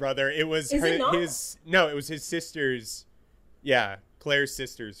Kelsey's brother. It was Is it not? No, it was his sister's. Yeah, Claire's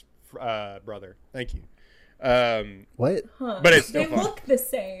sister's brother. Thank you. What? Huh. But it's still they fun. look the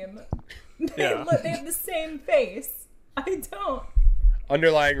same. They have the same face. I don't.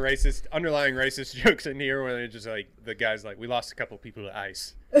 Underlying racist jokes in here where they're just like, the guy's like, we lost a couple people to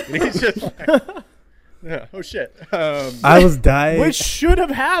ice. And he's just like, yeah, oh shit. I was dying. Which should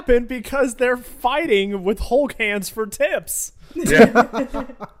have happened because they're fighting with Hulk hands for tips. Yeah.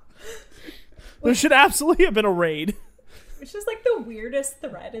 There should absolutely have been a raid. Which is like the weirdest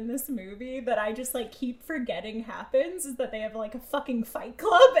thread in this movie that I just like keep forgetting happens is that they have like a fucking fight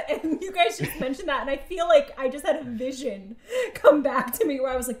club, and you guys just mentioned that, and I feel like I just had a vision come back to me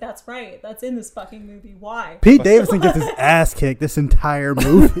where I was like, that's right, that's in this fucking movie. Why? Pete Davidson gets his ass kicked this entire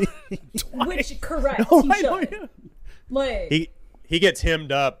movie. Which correct, No, he I know, should. yeah. Like He gets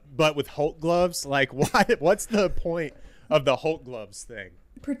hemmed up, but with Hulk gloves. Like, why? What's the point of the Hulk gloves thing?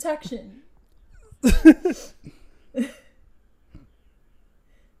 protection.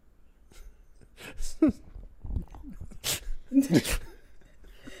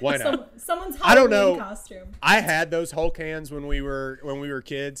 Why not? Someone's Halloween I don't know. costume. I had those Hulk hands when we were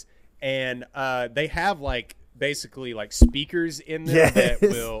kids, and they have like basically like speakers in them Yes.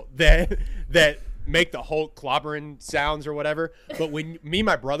 that make the Hulk clobbering sounds or whatever. But when me and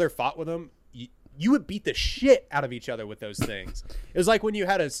my brother fought with them, you would beat the shit out of each other with those things. It was like when you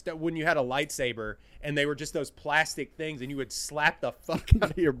had a lightsaber and they were just those plastic things, and you would slap the fuck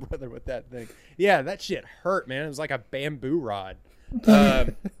out of your brother with that thing. Yeah, that shit hurt, man. It was like a bamboo rod.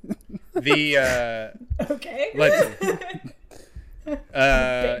 Okay. Let's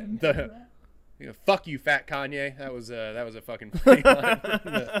fuck you, fat Kanye. That was a fucking funny line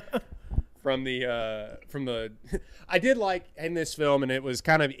from the I did like in this film, and it was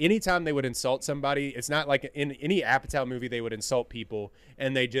kind of anytime they would insult somebody, it's not like in any Apatow movie they would insult people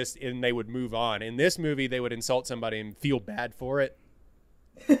and they would move on. In this movie they would insult somebody and feel bad for it.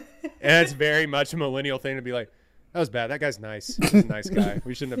 And it's very much a millennial thing to be like, that was bad. That guy's nice. He's a nice guy.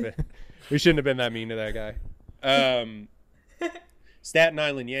 We shouldn't have been that mean to that guy. Staten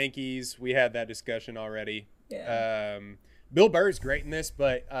Island Yankees. We had that discussion already. Yeah. Bill Burr's great in this,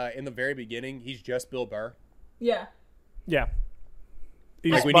 but in the very beginning, he's just Bill Burr. Yeah. Yeah.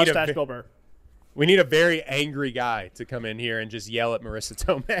 He's Like, we need a mustache vi- Bill Burr. We need a very angry guy to come in here and just yell at Marissa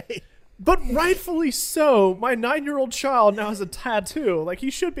Tomei. But rightfully so. My 9-year-old child now has a tattoo. Like, he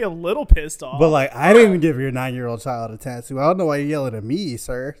should be a little pissed off. But like, I didn't give your 9-year-old child a tattoo. I don't know why you're yelling at me,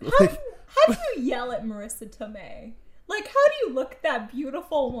 sir. How do you yell at Marissa Tomei? Like, how do you look that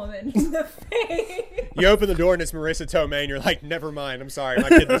beautiful woman in the face? You open the door and it's Marissa Tomei, and you're like, never mind. I'm sorry. My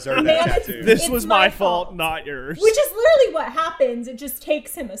kid deserved that Man, tattoo. this It's was my my fault, fault. not yours. Which is literally what happens. It just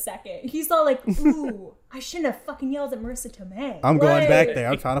takes him a second. He's all like, ooh, I shouldn't have fucking yelled at Marissa Tomei. I'm going Like, back there.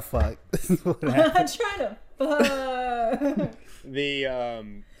 I'm trying to fuck. This is what happened. I'm trying to fuck.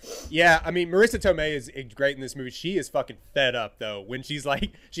 Yeah, I mean, Marissa Tomei is great in this movie. She is fucking fed up, though. When she's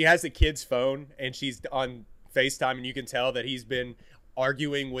like, she has the kid's phone and she's on FaceTime, and you can tell that he's been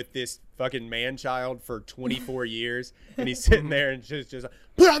arguing with this fucking man child for 24 years, and he's sitting there and just like,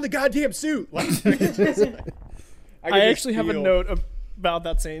 put on the goddamn suit. Like, I actually have a note about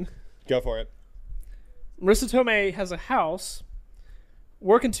that scene. Go for it. Marissa Tomei has a house,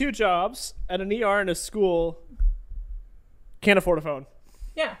 working 2 jobs at an ER and a school, can't afford a phone.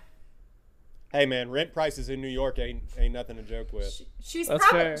 Yeah. Hey man, rent prices in New York ain't nothing to joke with. She's That's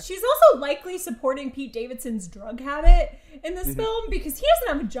fair. she's also likely supporting Pete Davidson's drug habit in this film because he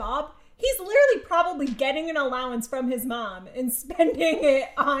doesn't have a job. He's literally probably getting an allowance from his mom and spending it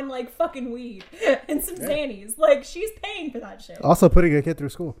on like fucking weed and some Xannies. Like she's paying for that shit. Also putting a kid through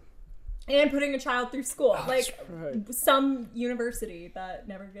school. And putting a child through school. Like right. some university that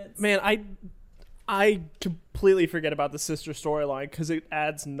never gets. Man, I completely forget about the sister storyline because it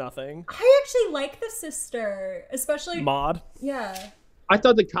adds nothing. I actually like the sister, especially Maud. Yeah. I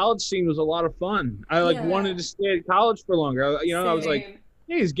thought the college scene was a lot of fun. I wanted to stay at college for longer. I was like,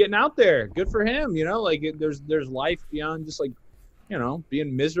 hey, he's getting out there. Good for him. Like there's life beyond just like,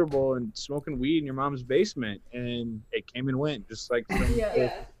 being miserable and smoking weed in your mom's basement. And it came and went, just like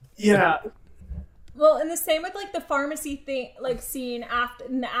Yeah. Well, and the same with like the pharmacy thing, like scene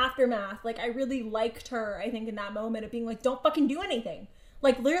in the aftermath. Like I really liked her. I think in that moment of being like, don't fucking do anything.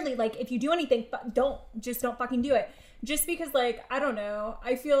 Like literally, like if you do anything, don't fucking do it. Just because, like, I don't know.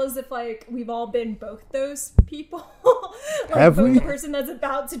 I feel as if like we've all been both those people. Like Have both we? the person that's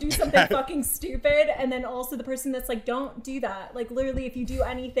about to do something fucking stupid, and then also the person that's like, don't do that. Like literally, if you do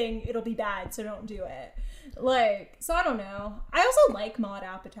anything, it'll be bad. So don't do it. Like, so I don't know. I also like Maud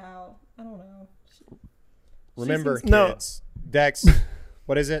Apatow. I don't know. Remember, seems- kids. Dex,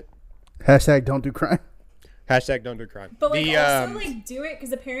 what is it? Hashtag don't do crime. Hashtag don't do crime. But like also like do it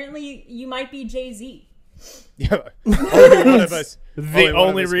because apparently you might be Jay-Z. Yeah, only one of us. The one of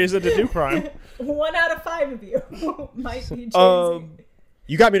only us- reason to do crime. 1 out of 5 of you might be Jay-Z.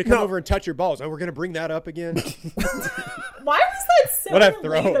 You got me to come over and touch your balls. Oh, we're gonna bring that up again. Why was that so What a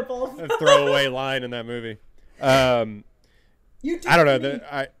relatable? throwaway line in that movie. You do I don't know.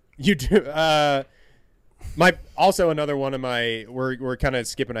 me. You do. Also another one of my. We're kind of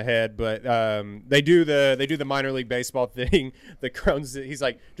skipping ahead, but they do the minor league baseball thing. The Crohn's. He's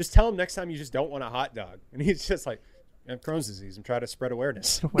like, just tell him next time you just don't want a hot dog, and he's just like, I have Crohn's disease. I'm trying to spread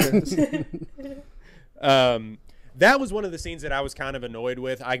awareness. That was one of the scenes that I was kind of annoyed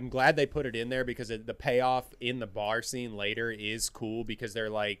with. I'm glad they put it in there because the payoff in the bar scene later is cool because they're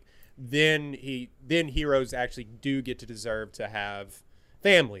like, then heroes actually do get to deserve to have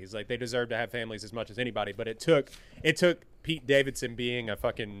families. Like they deserve to have families as much as anybody. But it took Pete Davidson being a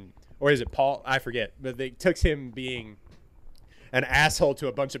fucking, or is it Paul? I forget. But it took him being an asshole to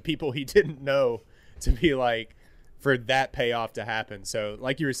a bunch of people he didn't know to be like, for that payoff to happen. So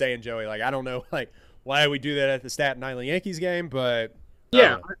like you were saying, Joey, like I don't know like why we do that at the Staten Island Yankees game, but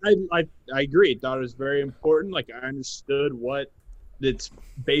yeah, I agree. Thought it was very important. Like I understood what its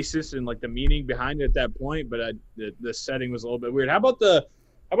basis and like the meaning behind it at that point, but the setting was a little bit weird. How about the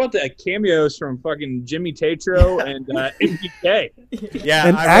cameos from fucking Jimmy Tatro and MPK? Yeah,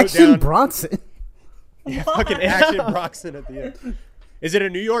 And I wrote Action down, Bronson. yeah, fucking Action Bronson at the end. Is it a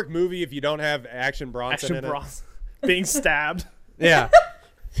New York movie if you don't have Action Bronson in it? Being stabbed. Yeah.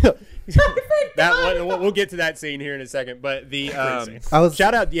 That one, we'll get to that scene here in a second, but the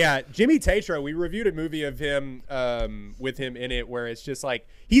shout out, Jimmy Tatro. We reviewed a movie of him with him in it, where it's just like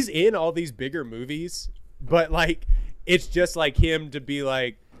he's in all these bigger movies, but like it's just like him to be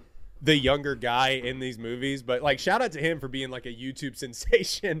like the younger guy in these movies. But like shout out to him for being like a YouTube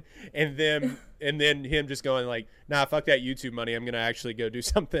sensation, and then him just going like, nah, fuck that YouTube money. I'm gonna actually go do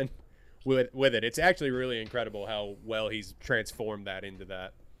something with it. It's actually really incredible how well he's transformed that into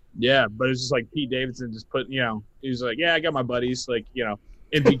that. Yeah, but it's just like Pete Davidson just put, he was like, yeah, I got my buddies, like,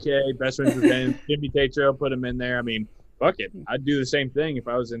 MPK, best friends with Ben, Jimmy Tatro, put him in there. I mean, fuck it, I'd do the same thing if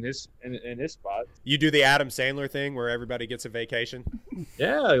I was in his spot. You do the Adam Sandler thing where everybody gets a vacation.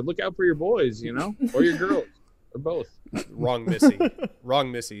 Yeah, look out for your boys, or your girls, or both. Wrong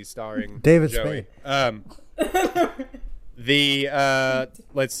Missy, starring David Joey. Spade.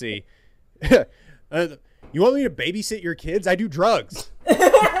 Let's see. You want me to babysit your kids? I do drugs.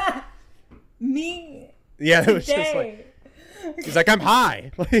 Me. Yeah, it was just like he's like, I'm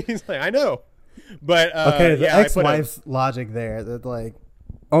high. He's like, I know, but Okay, the yeah, ex-wife's logic there that like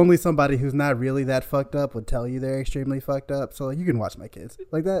only somebody who's not really that fucked up would tell you they're extremely fucked up. So like, you can watch my kids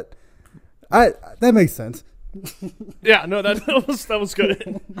like that. That makes sense. Yeah, no, that was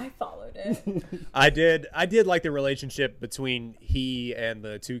good. I followed it. I did like the relationship between he and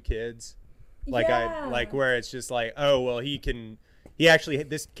the two kids. Like Yeah. I like where it's just like, oh well, he actually,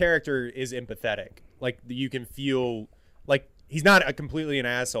 this character is empathetic. Like you can feel like he's not a completely an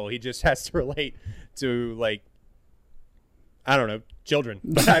asshole. He just has to relate to like, I don't know, children.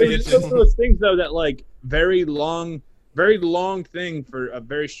 But I mean, It's just one of those things though that like very long thing for a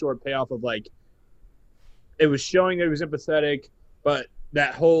very short payoff of like, it was showing that he was empathetic, but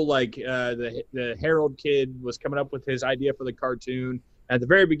that whole like the Harold kid was coming up with his idea for the cartoon. At the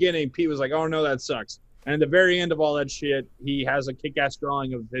very beginning, Pete was like, "Oh no, that sucks." And at the very end of all that shit, he has a kick-ass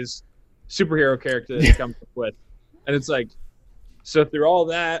drawing of his superhero character that he comes up with, and it's like, so through all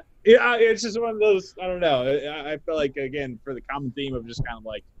that, it's just one of those. I don't know. I feel like again for the common theme of just kind of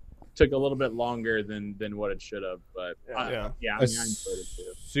like took a little bit longer than what it should have, but I mean, I enjoyed it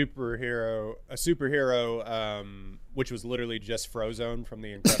too. A superhero, which was literally just Frozone from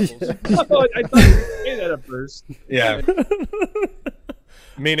The Incredibles. I thought you were saying that at first. Yeah.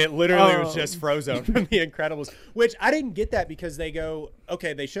 I mean, it literally was just Frozone from The Incredibles, which I didn't get that because they go,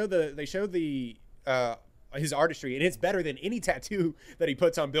 okay, they show the his artistry, and it's better than any tattoo that he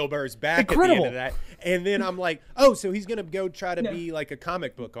puts on Bill Burr's back Incredible. at the end of that. And then I'm like, oh, so he's gonna go try to be like a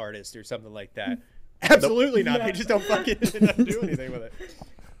comic book artist or something like that. Absolutely not. They just don't fucking do anything with it.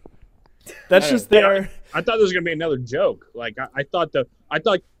 That's just there. I thought there was gonna be another joke. Like I thought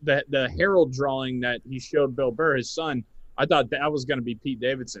the Harold drawing that he showed Bill Burr, his son, I thought that was gonna be Pete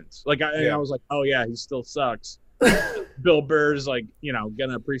Davidson's. Like I was like, oh yeah, he still sucks. Bill Burr's like,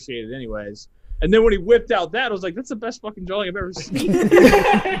 gonna appreciate it anyways. And then when he whipped out that, I was like, that's the best fucking drawing I've ever seen.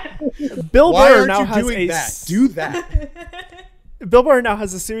 Bill Why Burr aren't now you has doing that? Do that. Bill Burr now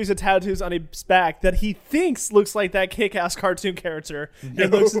has a series of tattoos on his back that he thinks looks like that kick-ass cartoon character. No.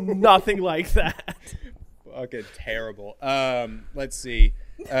 It looks nothing like that. Fucking terrible. Let's see.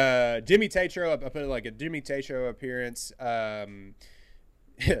 Jimmy Tatro, I put like a Jimmy Tatro appearance.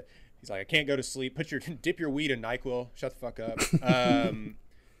 He's like, I can't go to sleep. Dip your weed in NyQuil. Shut the fuck up.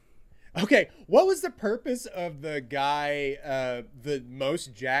 Okay, what was the purpose of the guy, the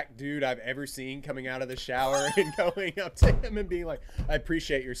most jacked dude I've ever seen, coming out of the shower and going up to him and being like, I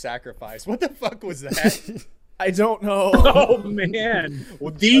appreciate your sacrifice? What the fuck was that? I don't know. Oh, man.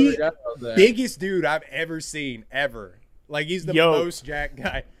 The biggest dude I've ever seen, ever. Like, he's the most jacked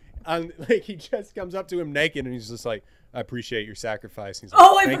guy. Like, he just comes up to him naked and he's just like, I appreciate your sacrifice. He's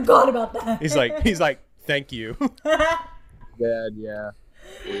like, I forgot about that. He's like, thank you. Bad, yeah.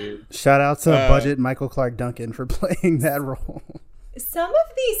 Shout out to budget Michael Clark Duncan for playing that role. Some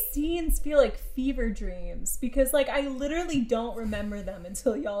of these scenes feel like fever dreams because, like, I literally don't remember them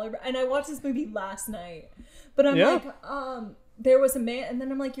until y'all are. And I watched this movie last night, but I'm like, there was a man, and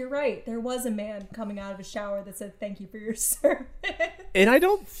then I'm like, you're right. There was a man coming out of a shower that said, "Thank you for your service." And I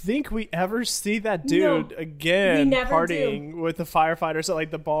don't think we ever see that dude again partying with the firefighters at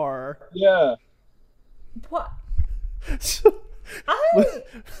like the bar. Yeah. What?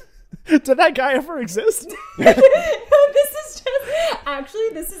 Did that guy ever exist? No,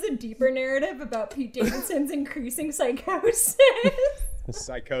 this is a deeper narrative about Pete Davidson's increasing psychosis.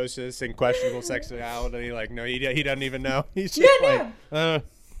 Psychosis and questionable sexuality. Like, no, he doesn't even know. He's just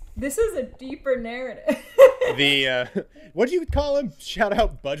This is a deeper narrative. What do you call him? Shout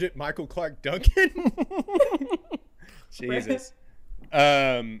out budget Michael Clark Duncan. Jesus.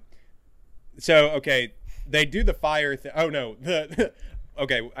 So okay, they do the fire thing. Oh no,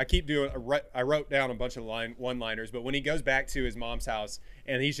 okay, I wrote down a bunch of one-liners, but when he goes back to his mom's house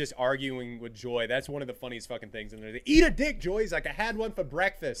and he's just arguing with Joy, that's one of the funniest fucking things. And they're like, eat a dick, Joy. He's like, I had one for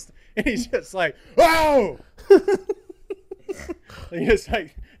breakfast. And he's just like, whoa! He just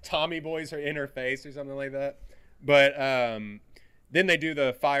like, Tommy Boys are in her face or something like that. But then they do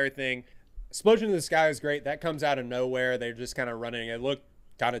the fire thing. Explosion in the sky is great. That comes out of nowhere. They're just kind of running. It looked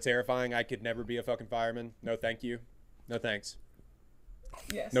kind of terrifying. I could never be a fucking fireman. No, thank you. No, thanks.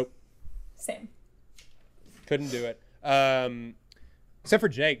 Yes. Nope. Same. Couldn't do it. Except for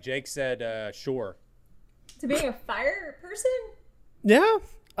Jake. Jake said, sure. To being a fire person? Yeah.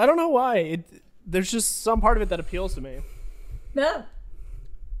 I don't know why. There's just some part of it that appeals to me. No.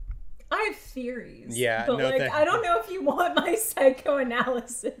 I have theories. Yeah, but no like, thank I don't know if you want my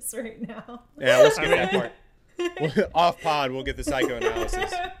psychoanalysis right now. Yeah, let's get that part. Off pod, we'll get the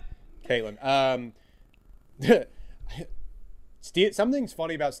psychoanalysis. Caitlin. Something's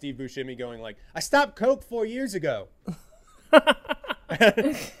funny about Steve Buscemi going like, I stopped Coke 4 years ago.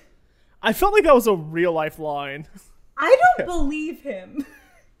 I felt like that was a real life line. I don't believe him.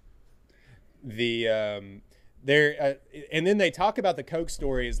 And then they talk about the Coke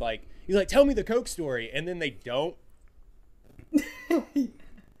story is like, he's like, tell me the Coke story, and then they don't.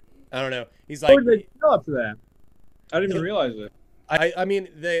 I don't know. He's like, Where did they go up to that? I didn't even realize it. I mean,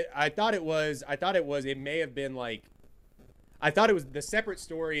 I thought it was, it may have been like, I thought it was the separate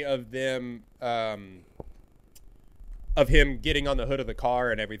story of them, of him getting on the hood of the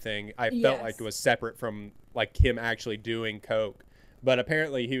car and everything, I felt Yes. like it was separate from like him actually doing coke. But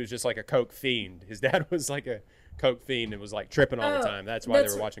apparently he was just like a coke fiend. His dad was like a coke fiend and was like tripping all the time. That's why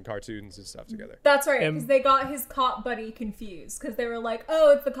they were watching cartoons and stuff together. That's right, because they got his cop buddy confused because they were like,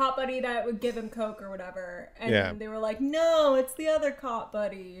 "Oh, it's the cop buddy that would give him coke or whatever," and they were like, "No, it's the other cop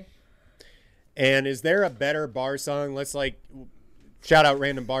buddy." And is there a better bar song? Let's like shout out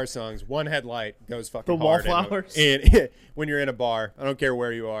random bar songs. One Headlight goes fucking The hard. Wallflowers? When you're in a bar, I don't care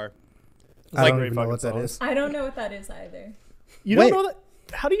where you are. I don't even know what that is. I don't know what that is either. You don't know that?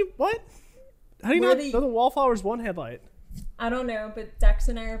 How do you what? How do you not know the Wallflowers One Headlight? I don't know, but Dex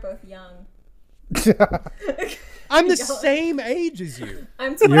and I are both young. I'm the same age as you.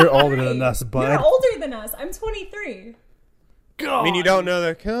 I'm 23. You're older than us, bud. You're older than us. I'm 23. God. I mean, you don't know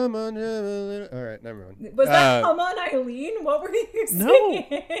the "Come on." All right, never mind. Was that "Come On, Eileen"? What were you saying?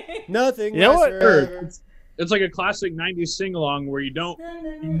 No. Nothing. You know what? It's like a classic 90s sing-along where you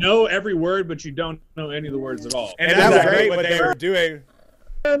know every word, but you don't know any of the words at all. And that was great what they were doing.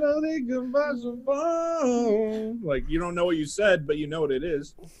 I know they can buy some phone. Like, you don't know what you said, but you know what it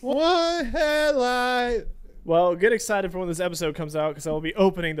is. One Headlight. Well, get excited for when this episode comes out because I will be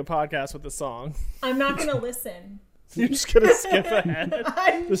opening the podcast with the song. I'm not going to listen. You're just going to skip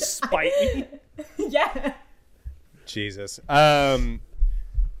ahead to spite me. Yeah. Jesus.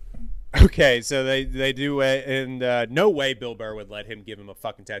 Okay, so they do it, and no way Bill Burr would let him give him a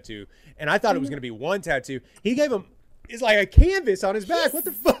fucking tattoo. And I thought it was going to be one tattoo. He gave him, it's like a canvas on his back. What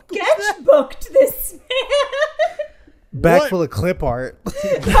the fuck was that? Sketchbooked this man. Back full of clip art.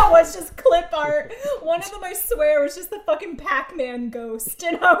 That was just clip art. One of them, I swear, was just the fucking Pac-Man ghost.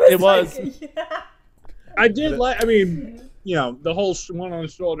 And I was yeah. I did like, I mean, you know, the whole one on the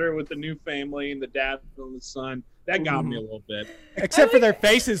shoulder with the new family and the dad and the son. That got me a little bit. Except for their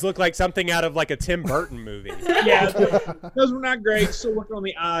faces look like something out of like a Tim Burton movie. Yeah, those were not great. Still working on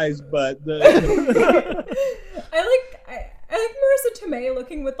the eyes, but I like Marissa Tomei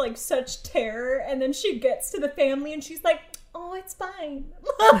looking with like such terror, and then she gets to the family and she's like, "Oh, it's fine.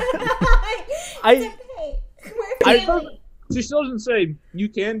 It's okay. We're family." She still doesn't say you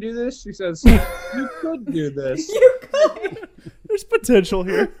can do this. She says you could do this. You could. There's potential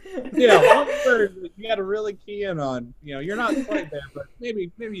here. Yeah, one word that you got to really key in on. You know, you're not quite there, but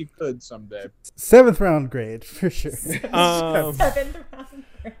maybe you could someday. 7th round grade for sure. 7th round.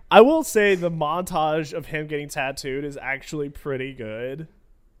 I will say the montage of him getting tattooed is actually pretty good.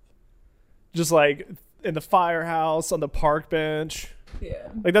 Just like in the firehouse, on the park bench. Yeah.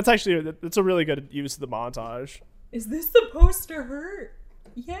 Like that's a really good use of the montage. Is this supposed to hurt?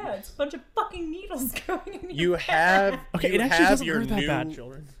 Yeah, it's a bunch of fucking needles going in You have Okay, you it actually have doesn't your hurt that new, bad,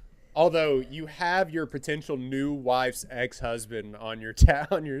 children. Although you have your potential new wife's ex-husband on your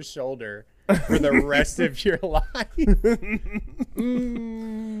on your shoulder for the rest of your life.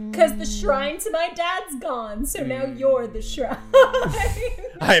 Because the shrine to my dad's gone, so now you're the shrine.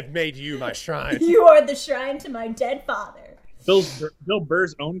 I have made you my shrine. You are the shrine to my dead father. Bill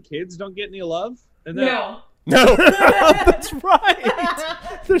Burr's own kids don't get any love? And then, No. No. That's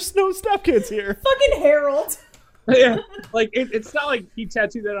right. There's no stepkids here. Fucking Harold. Yeah, like it's not like he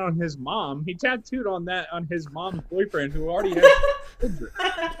tattooed that on his mom. He tattooed on his mom's boyfriend who already has children.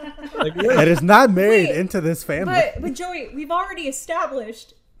 Like, That is not married into this family. But Joey, we've already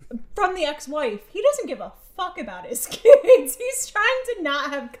established from the ex-wife, he doesn't give a fuck about his kids. He's trying to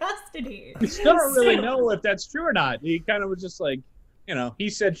not have custody. we still don't really know if that's true or not. He kind of was just like, you know, he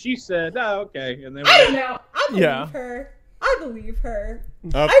said, she said, oh, okay. And then I don't know. I believe Yeah. her. I believe her.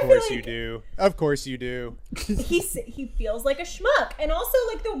 Of I feel course like- you do. Of course you do. He feels like a schmuck. And also,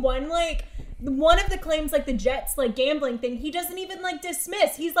 like, one of the claims, like, the Jets, like, gambling thing, he doesn't even, like,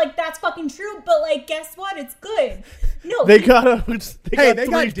 dismiss. He's like, that's fucking true, but, like, guess what? It's good. No. They got They got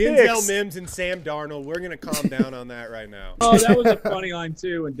three Denzel picks. Mims and Sam Darnold. We're going to calm down on that right now. Oh, that was a funny line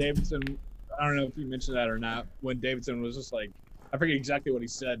too. When Davidson, I don't know if you mentioned that or not. When Davidson was just like, I forget exactly what he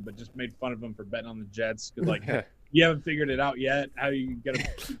said, but just made fun of him for betting on the Jets because like you haven't figured it out yet. How you gonna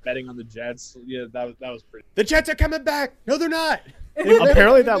keep betting on the Jets? Yeah, that was pretty. The Jets are coming back. No, they're not.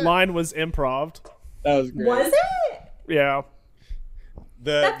 Apparently that line was improv. That was great. Was it? Yeah.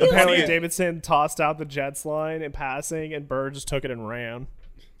 The Apparently funny- Davidson tossed out the Jets line in passing and Bird just took it and ran.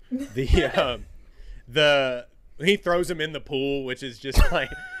 the he throws him in the pool, which is just like,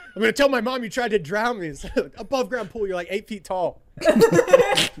 I'm gonna tell my mom you tried to drown me. It's like, above ground pool, you're like 8 feet tall.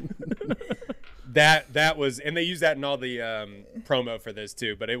 that was, and they use that in all the promo for this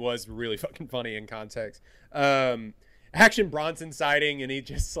too, but it was really fucking funny in context. Action Bronson sighting, and he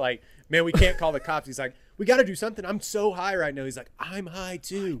just like, man, we can't call the cops. He's like, we got to do something. I'm so high right now. He's like, I'm high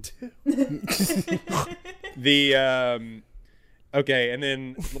too. Okay, and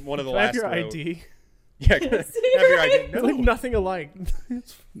then one of the Can I last. have your row- ID? Yeah, can I have your ID? No. Like nothing alike.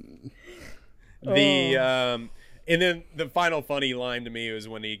 And then the final funny line to me was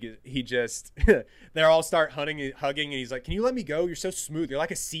when he just they all start hugging, and he's like, "Can you let me go? You're so smooth. You're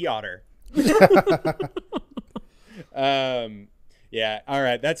like a sea otter." Yeah. All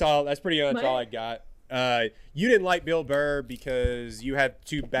right. That's all. That's pretty much all I got. You didn't like Bill Burr because you had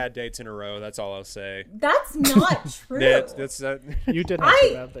 2 bad dates in a row. That's all I'll say. That's not true. That's You did have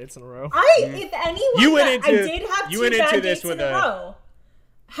 2 bad dates in a row. If anyone, I did have you 2 went bad into this dates with in a row.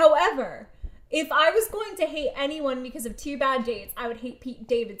 However, if I was going to hate anyone because of 2 bad dates, I would hate Pete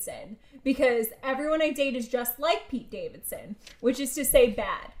Davidson because everyone I date is just like Pete Davidson, which is to say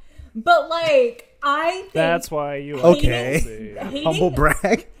bad. But like, I think That's why you Okay. Humble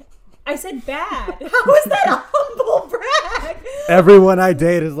brag. I said bad. How is that a humble brag? Everyone I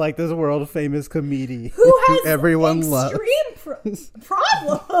date is like this world famous comedian Who has everyone loves. extreme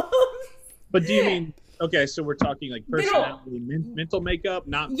problems? But do you mean okay? So we're talking like They don't- personality, mental makeup,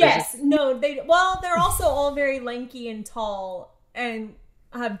 not Yes, no, they're also all very lanky and tall and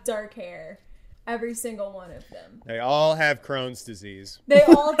have dark hair. Every single one of them. They all have Crohn's disease. They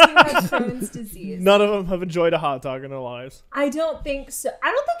all do have Crohn's disease. None of them have enjoyed a hot dog in their lives. I don't think so.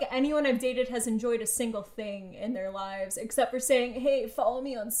 I don't think anyone I've dated has enjoyed a single thing in their lives except for saying, "Hey, follow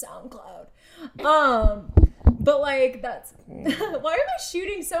me on SoundCloud." But like that's why am I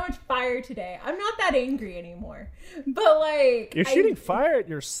shooting so much fire today? I'm not that angry anymore. But like You're shooting fire at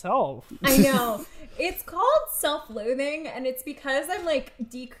yourself. I know. It's called self-loathing, and it's because I'm like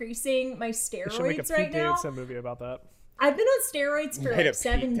decreasing my You should make a steroids Pete right now. Davidson movie about that. I've been on steroids for Made a like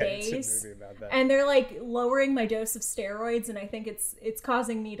 7 Pete Davidson days, movie about that. and they're like lowering my dose of steroids, and I think it's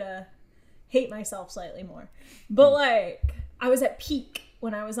causing me to hate myself slightly more. But like, I was at peak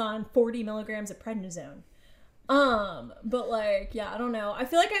when I was on 40 milligrams of prednisone. But like, yeah, I don't know. I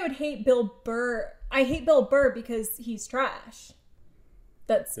feel like I would hate Bill Burr. I hate Bill Burr because he's trash.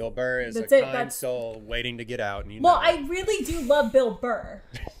 That's Bill Burr is a that's it. kind soul waiting to get out. And well, I really do love Bill Burr,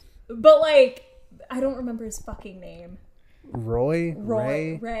 but like, I don't remember his fucking name. Ray.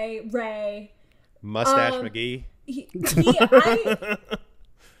 Mustache McGee.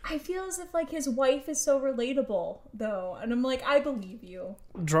 I feel as if like his wife is so relatable though, and I'm like, I believe you.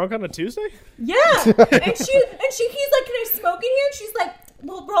 Drunk on a Tuesday? Yeah, he's like, can I smoke in here? And she's like,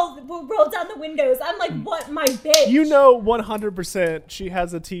 we'll roll down the windows. I'm like, what, my bitch? You know 100% she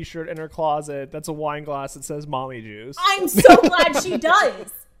has a t-shirt in her closet that's a wine glass that says mommy juice. I'm so glad she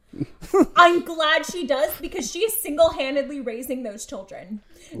does. I'm glad she does because she is single-handedly raising those children.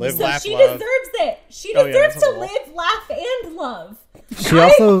 Live, so laugh, she love. deserves it. She Oh, yeah, deserves that's to on the wall. live, laugh, and love. She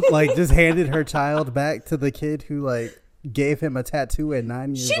also like just handed her child back to the kid who like gave him a tattoo at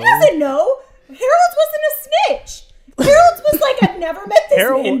 9 years She old. doesn't know. Harold wasn't a snitch. Harold was like, I've never met this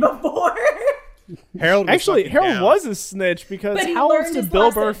Harold- man before. Harold was Actually, fucking Harold down. was a snitch because But he how else learned his did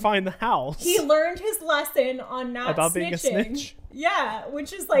Bill Burr lesson. find the house? He learned his lesson on not About snitching. being a snitch? Yeah,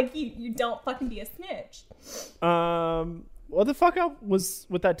 which is like, you don't fucking be a snitch. What the fuck up was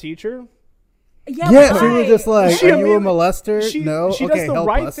with that teacher? Yeah, she was just like, She "Are you a immediately- molester?" No, She okay, does the help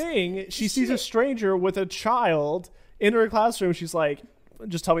right us. thing. She sees a stranger with a child in her classroom. She's like,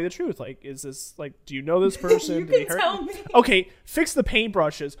 just tell me the truth. Like, is this like, do you know this person? You Did he can hurt tell you?" me. Okay, fix the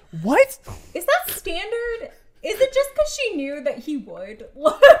paintbrushes. What? Is that standard? Is it just because she knew that he would?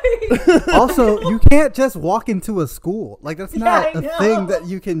 Like, Also, you can't just walk into a school. Like that's not I a know. thing that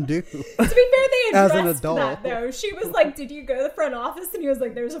you can do. to be fair, they As addressed an adult. that though. She was like, "Did you go to the front office?" And he was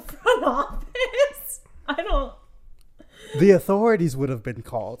like, "There's a front office." I don't. The authorities would have been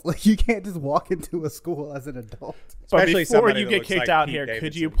called. Like you can't just walk into a school as an adult. But Especially before somebody you that get looks kicked like out Pete here, could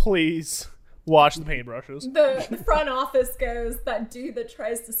Davidson. you please wash the paintbrushes? The front office goes, "That dude that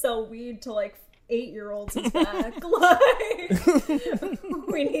tries to sell weed to like 8-year-olds is back." Like,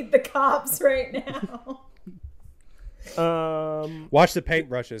 we need the cops right now. Watch the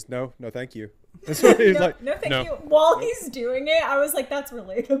paintbrushes. No, thank you. That's what he was No, like. no, thank no. you. While he's doing it, I was like, "That's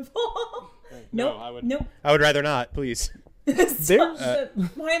relatable." Nope. I would. Nope. I would rather not. Please.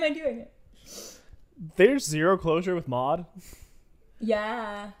 Why am I doing it? There's zero closure with Maud.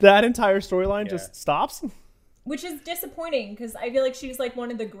 Yeah. That entire storyline Yeah. just stops. Which is disappointing because I feel like she's like one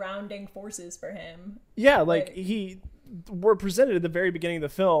of the grounding forces for him. Yeah, like we're presented at the very beginning of the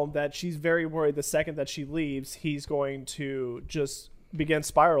film that she's very worried the second that she leaves, he's going to just begin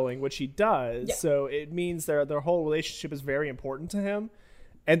spiraling, which he does. Yeah. So it means their whole relationship is very important to him.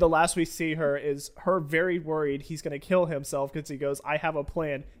 And the last we see her is her very worried he's going to kill himself because he goes, "I have a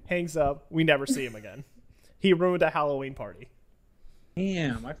plan," hangs up, we never see him again. He ruined a Halloween party.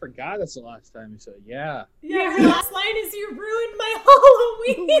 Damn, I forgot that's the last time you said. Yeah. Yeah, her last line is "You ruined my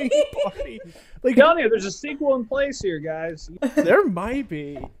Halloween." party. Like, telling you, there's a sequel in place here, guys. There might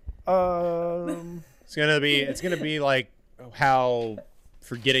be. It's gonna be like how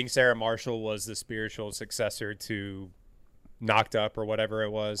Forgetting Sarah Marshall was the spiritual successor to Knocked Up or whatever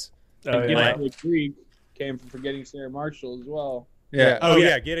it was. Getting to the Greek came from Forgetting Sarah Marshall as well. Yeah. Oh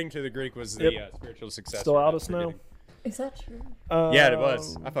yeah, Getting to the Greek was the spiritual successor. Still out of snow. Is that true? Yeah, it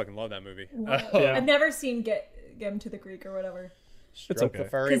was. I fucking love that movie. Yeah. I've never seen Get Him to the Greek or whatever. It's okay.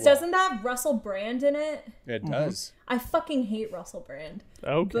 Because doesn't that have Russell Brand in it? It does. I fucking hate Russell Brand.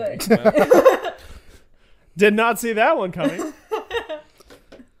 Okay. But Did not see that one coming.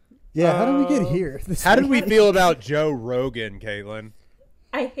 Yeah, how did we get here? How did we feel about Joe Rogan, Caitlin?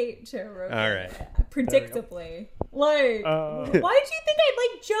 I hate Joe Rogan. All right. Predictably. Like, why did you think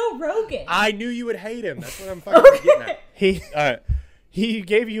I like Joe Rogan? I knew you would hate him. That's what I'm fucking getting at. He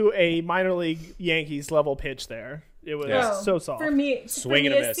gave you a minor league Yankees level pitch there. It was so soft. For me, Swing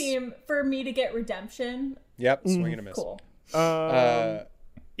and a miss. For me to get redemption. Yep, swing and a miss. Cool.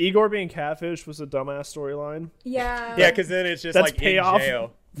 Igor being catfish was a dumbass storyline. Yeah. Yeah, because then it's just That's like payoff. in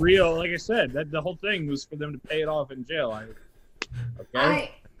jail. Real, like I said, that the whole thing was for them to pay it off in jail. I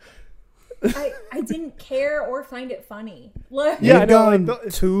didn't care or find it funny. Like, You've gone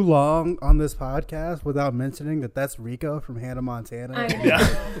too long on this podcast without mentioning that that's Rico from Hannah Montana. I know.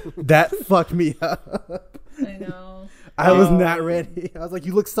 That fucked me up. I know. I was not ready. I was like,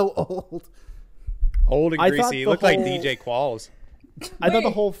 you look so old. Old and I greasy. thought He the looked like whole- DJ Qualls. I thought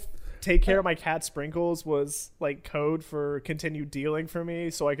the whole take care of my cat Sprinkles was like code for continued dealing for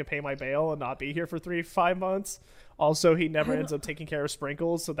me so I could pay my bail and not be here for 3-5 months. Also, he never ends up taking care of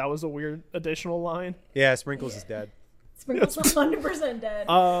Sprinkles, so that was a weird additional line. Yeah, Sprinkles is dead. Sprinkles 100% dead.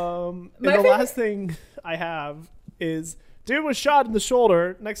 And the last thing I have is dude was shot in the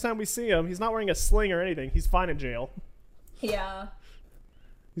shoulder. Next time we see him, he's not wearing a sling or anything. He's fine in jail. Yeah.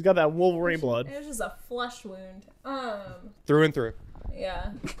 He's got that Wolverine blood. It was just a flesh wound. Through and through.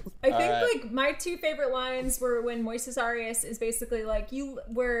 Yeah. I think like my two favorite lines were when Moises Arias is basically like,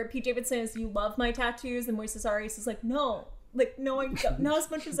 where Pete Davidson is, "You love my tattoos," and Moises Arias is like, no, I don't, not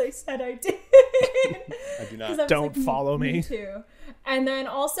as much as I said I did. I do not. Don't follow me. Me too. And then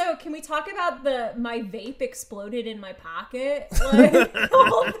also, can we talk about my vape exploded in my pocket? Like, the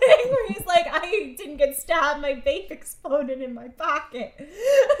whole thing where he's like, I didn't get stabbed, my vape exploded in my pocket.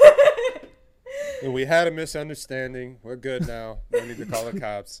 We had a misunderstanding. We're good now. No need to call the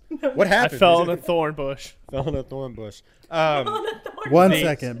cops. What happened? I fell in a thorn bush. Fell in a thorn bush. One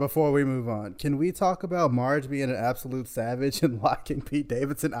second before we move on. Can we talk about Marge being an absolute savage and locking Pete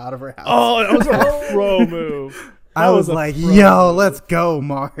Davidson out of her house? Oh, that was a pro move. I was like, yo, let's go,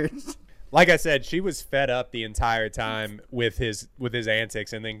 Marge. Like I said, she was fed up the entire time with his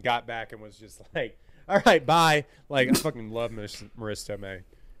antics, and then got back and was just like, all right, bye. Like, I fucking love Marissa Tomei.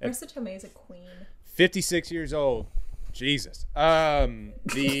 Marissa Tomei is a queen. 56 years old. Jesus.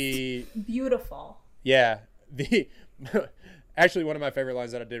 The beautiful. Yeah. Actually, one of my favorite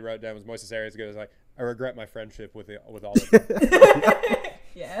lines that I did write down was Moises Arias goes like, "I regret my friendship with all of them."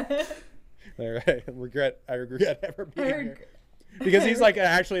 Yeah. All right. I regret ever being here. Because he's like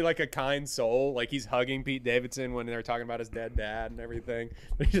actually like a kind soul. Like he's hugging Pete Davidson when they're talking about his dead dad and everything.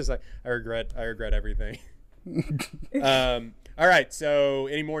 But he's just like, I regret everything. All right. So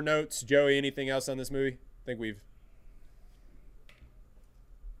any more notes, Joey? Anything else on this movie? I think we've.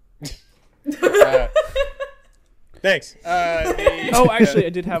 Thanks. Actually, I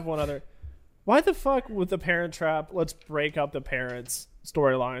did have one other. Why the fuck with the Parent Trap? Let's break up the parents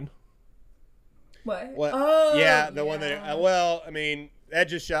storyline. What? Oh, yeah, the one that. Well, I mean, that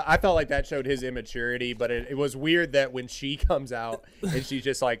just I felt like that showed his immaturity, but it was weird that when she comes out and she's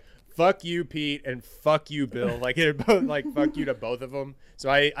just like, "Fuck you, Pete," and "Fuck you, Bill," like it both like "fuck you" to both of them. So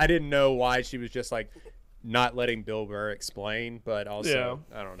I didn't know why she was just like not letting Bill Burr explain, but also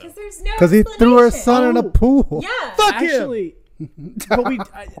I don't know because he threw her son in a pool. Yeah, fuck actually. But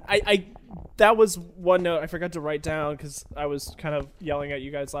I that was one note I forgot to write down because I was kind of yelling at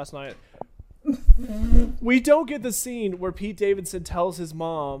you guys last night. We don't get the scene where Pete Davidson tells his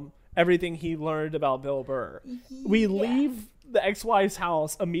mom everything he learned about Bill Burr. We leave the ex-wife's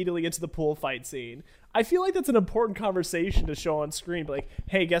house immediately into the pool fight scene. I feel like that's an important conversation to show on screen. Like,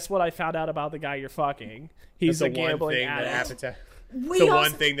 hey, guess what I found out about the guy you're fucking? He's a gambling addict. The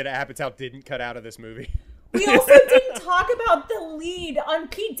one thing that Apatow didn't cut out of this movie. We also didn't talk about the lead on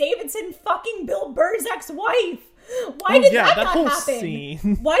Pete Davidson fucking Bill Burr's ex-wife. Why did that not whole happen?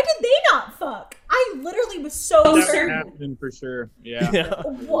 scene. Why did they not fuck? I I literally was so That certain. happened for sure. Yeah. Yeah.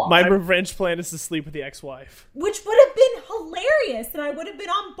 What? My revenge plan is to sleep with the ex-wife. Which would have been hilarious, and I would have been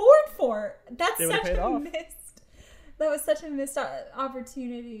on board for. That's They would've such paid a off. missed. That was such a missed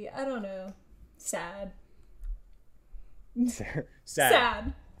opportunity. I don't know. Sad. Sad.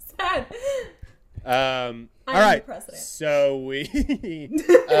 Sad. All the right. president. So we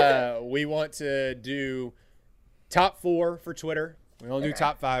we want to do top 4 for Twitter. We don't do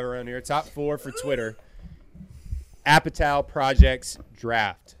top 5 around here. Top 4 for Twitter. Apatow Projects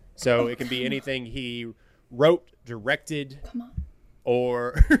draft. So it can be anything he wrote, directed,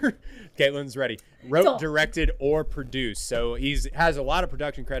 or Caitlin's ready. Wrote, Don't. directed, or produced. So he's has a lot of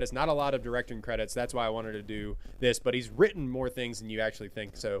production credits, not a lot of directing credits. That's why I wanted to do this. But he's written more things than you actually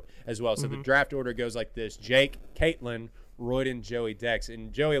think so as well. So the draft order goes like this: Jake, Caitlin, Royden, Joey, Dex.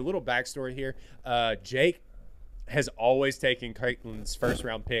 And Joey, a little backstory here. Jake has always taken Caitlin's first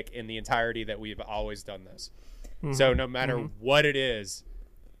round pick in the entirety that we've always done this. So no matter what it is,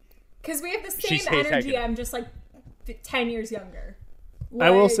 Because we have the She's same energy. taking it. I'm just like 10 years younger. I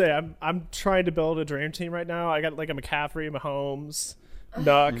will Like, say I'm trying to build a dream team right now. I got like a McCaffrey, Mahomes,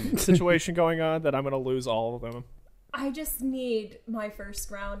 Nuck situation going on that I'm gonna lose all of them. I just need my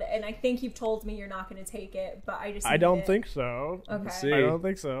first round, and I think you've told me you're not going to take it, but I just I need don't it. think so. Okay. see. I don't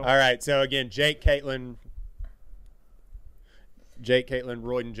think so. All right. So again, Jake, Caitlin,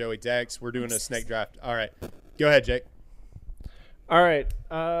 Royden, Joey, Dex. We're doing a snake draft. All right. Go ahead, Jake. All right,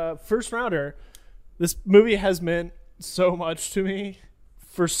 first rounder. This movie has meant so much to me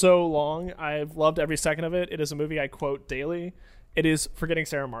for so long. I've loved every second of it. It is a movie I quote daily. It is Forgetting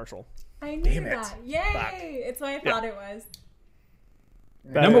Sarah Marshall. I knew Damn it. that. Yay! It's what I thought it was.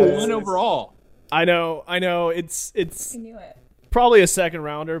 That Number is- 1 overall. I know. It's I knew it. probably a second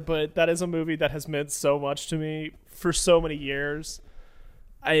rounder, but that is a movie that has meant so much to me for so many years.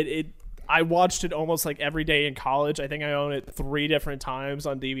 I watched it almost like every day in college. I think I own it 3 different times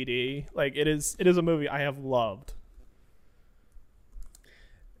on DVD. Like it is a movie I have loved.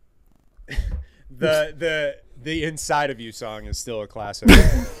 The Inside of You song is still a classic.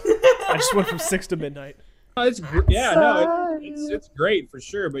 I just went from 6 to midnight. Oh, it's it's great for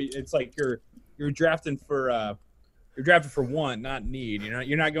sure, but it's like you're drafting for want, not need.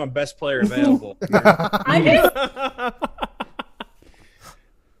 You're not going best player available. I just,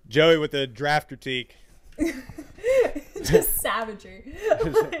 Joey with the draft critique. just savagery.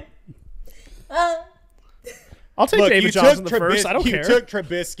 I'll take Look, David you Johnson took the first. I don't you care. took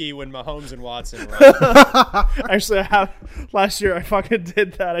Trubisky when Mahomes and Watson were. Actually, I have last year. I fucking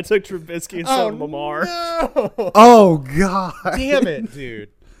did that. I took Trubisky instead of Lamar. No. Oh God! Damn it, dude.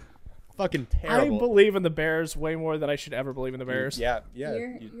 Fucking I terrible. believe in the Bears way more than I should ever believe in the Bears. Yeah.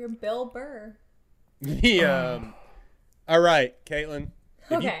 You're Bill Burr. All right, Caitlin.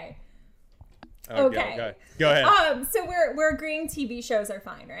 Okay. Oh, Okay. Go ahead. So we're agreeing TV shows are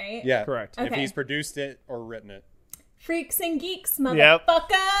fine, right? Yeah. Correct. If Okay. he's produced it or written it. Freaks and Geeks, Yep.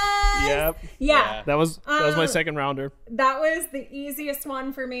 motherfuckers. Yep. Yeah. That was my second rounder. That was the easiest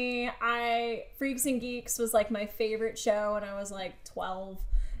one for me. Freaks and Geeks was like my favorite show when I was like 12.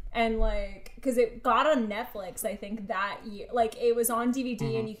 And like, because it got on Netflix, I think that year. Like, it was on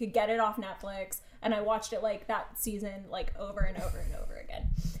DVD and you could get it off Netflix. And I watched it like that season, like over and over and over again.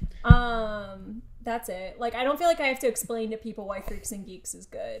 That's it. Like, I don't feel like I have to explain to people why Freaks and Geeks is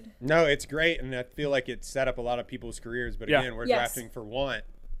good. No, it's great, and I feel like it set up a lot of people's careers. But Yeah. again, we're Yes. drafting for want,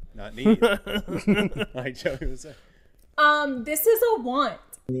 not need. Like Joey was saying. This is a want.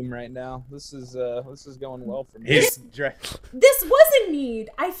 Right now, this is going well for me. His draft. This was a need.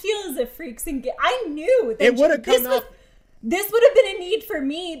 I feel as if Freaks and Geeks. I knew that It would have this come was. up. This would have been a need for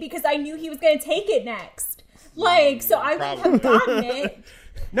me because I knew he was going to take it next. Like, so I wouldn't have gotten it.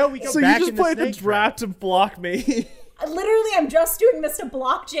 No, we go So you back just in the played the snake draft to block me. Literally, I'm just doing this to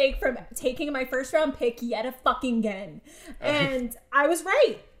block Jake from taking my first round pick yet a fucking again. And I was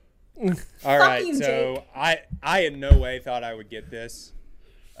right. All Fuck right, you, so I in no way thought I would get this.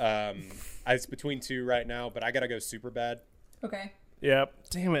 It's between 2 right now, but I gotta go super bad. Okay. Yep.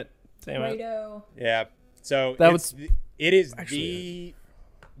 Damn it. Righto. Yeah. So That it is actually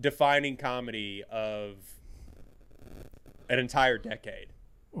the defining comedy of an entire decade,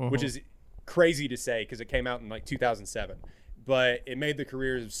 which is crazy to say because it came out in like 2007, but it made the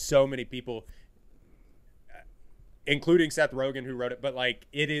careers of so many people, including Seth Rogen, who wrote it. But like,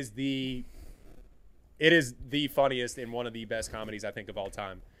 it is the funniest and one of the best comedies I think of all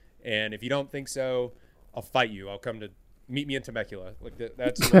time. And if you don't think so, I'll fight you. I'll come to meet me in Temecula. Like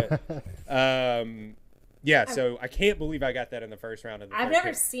that's Yeah, so I can't believe I got that in the first round. I've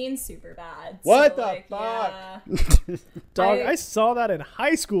never seen Superbad. What so, the like, fuck? Yeah. Dog, I saw that in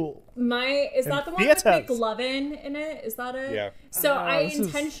high school. Is that the one with McLovin in it? Is that it? Yeah. So I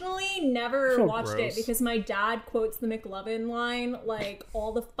intentionally never watched gross. it because my dad quotes the McLovin line like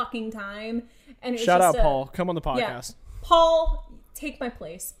all the fucking time. And it's Shout just out, Paul. Come on the podcast. Yeah, Paul, take my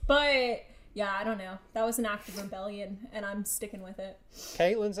place. But yeah, I don't know. That was an act of rebellion, and I'm sticking with it.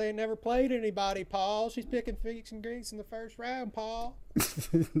 Caitlin's ain't never played anybody, Paul. She's picking freaks and greeks in the first round, Paul.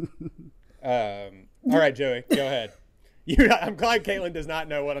 All right, Joey, go ahead. I'm glad Caitlin does not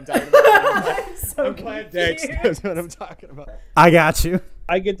know what I'm talking about. I'm glad Dex knows what I'm talking about. I got you.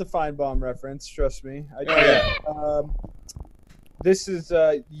 I get the Feinbaum reference. Trust me. I do. Yeah. This is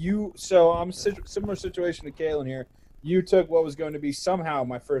you. So I'm similar situation to Caitlin here. You took what was going to be somehow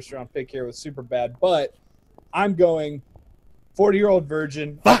my first round pick here with Superbad, but I'm going 40-Year-Old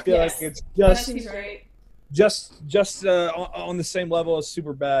Virgin. I feel like it's just on the same level as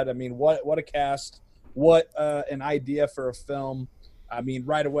Superbad. I mean, what a cast, what an idea for a film. I mean,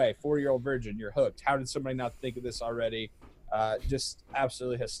 right away, 40-Year-Old Virgin, you're hooked. How did somebody not think of this already? Just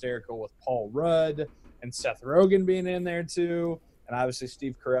absolutely hysterical with Paul Rudd and Seth Rogen being in there too. And obviously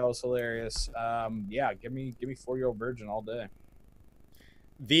Steve Carell is hilarious. Yeah, give me 40-Year-Old Virgin all day.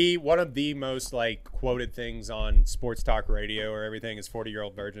 One of the most like quoted things on sports talk radio or everything is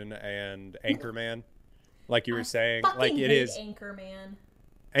 40-Year-Old Virgin and Anchorman. Like you were saying, like it is. Anchorman.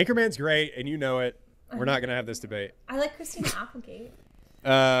 Anchorman's great, and you know it. We're not gonna have this debate. I like Christina Applegate.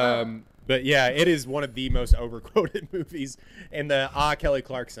 But yeah, it is one of the most overquoted movies, and the Kelly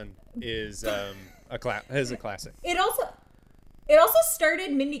Clarkson is a classic. It also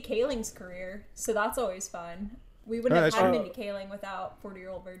started Mindy Kaling's career, so that's always fun. We wouldn't have had Mindy Kaling without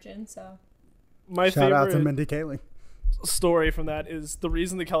 40-Year-Old Virgin. So my Shout out to Mindy Kaling. Story from that is the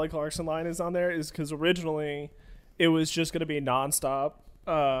reason the Kelly Clarkson line is on there is because originally it was just going to be nonstop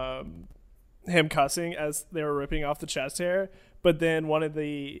him cussing as they were ripping off the chest hair. But then one of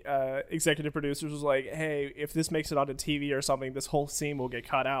the executive producers was like, hey, if this makes it onto TV or something, this whole scene will get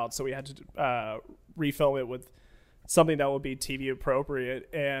cut out. So we had to refilm it with something that would be TV appropriate.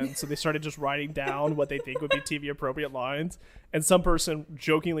 And so they started just writing down what they think would be TV appropriate lines. And some person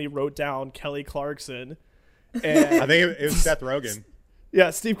jokingly wrote down Kelly Clarkson. And I think it was Seth Rogen.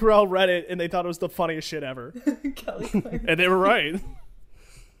 Yeah, Steve Carell read it, and they thought it was the funniest shit ever. Kelly Clarkson. And they were right.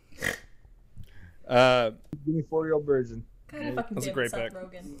 Give me 40-Year-Old Virgin. That's a great pick.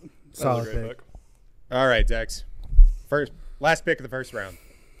 Solid pick. All right, Dex. Last pick of the first round.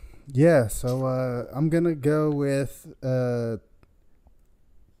 Yeah, so I'm gonna go with a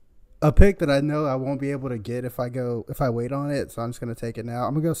pick that I know I won't be able to get if I wait on it. So I'm just gonna take it now.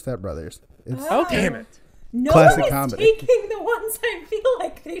 I'm gonna go Step Brothers. It's damn it! No classic one is comedy. taking the ones I feel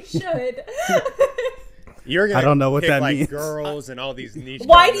like they should. You're gonna I don't know what pick, that like, means. girls and all these niche.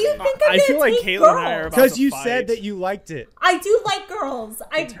 Why do you think I feel like Caitlin and I are about Because to you fight. said that you liked it. I do like girls.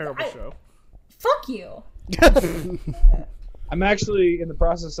 Terrible show. Fuck you. I'm actually in the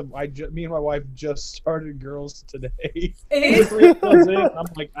process of me and my wife just started Girls today.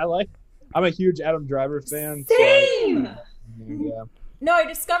 I'm a huge Adam Driver fan. Same. So yeah. No, I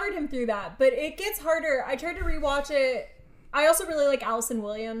discovered him through that, but it gets harder. I tried to rewatch it. I also really like Allison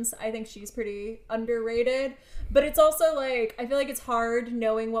Williams. I think she's pretty underrated. But it's also like, I feel like it's hard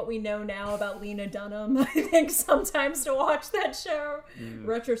knowing what we know now about Lena Dunham, I think, sometimes to watch that show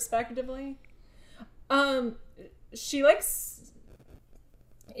retrospectively. She likes...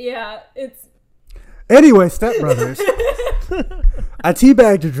 Yeah, it's... Anyway, Step Brothers. I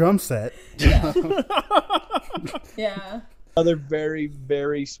teabagged a drum set. Yeah. Other very,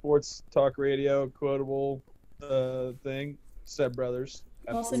 very sports talk radio quotable thing, Step Brothers.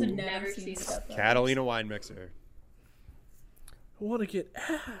 Also never seen Step Brothers. Catalina Wine Mixer. I want to get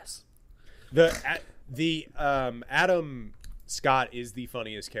ass. The Adam Scott is the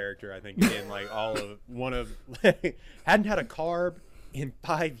funniest character, I think, in like all of hadn't had a carb in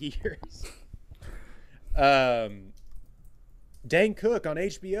 5 years. Dane Cook on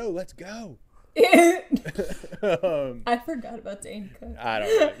HBO. Let's go. I forgot about Dane Cook. I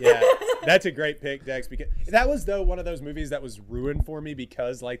don't know. Yeah, that's a great pick, Dex. Because that was one of those movies that was ruined for me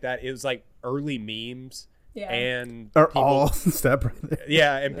because like that it was like early memes. Yeah. And all Step Brothers.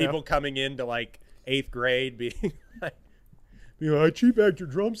 Yeah, and people coming into like 8th grade being like, I teabagged your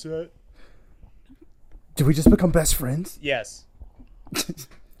drum set. Did we just become best friends? Yes.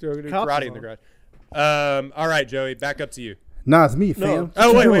 Karate in the garage. All right, Joey, back up to you. Nah, it's me, fam.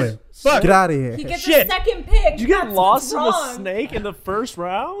 Oh, wait. Fuck. Get out of here. He gets a second pick. Did you get That's lost in the wrong. snake in the first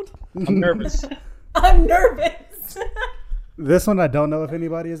round? I'm nervous. I'm nervous. This one I don't know if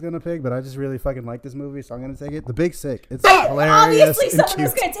anybody is gonna pick, but I just really fucking like this movie, so I'm gonna take it. The Big Sick. It's hilarious. Obviously, and someone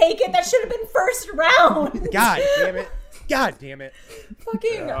was cute. gonna take it. That should have been first round. God damn it. God damn it.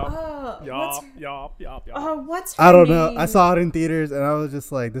 Fucking. What's her I don't know. name? I saw it in theaters, and I was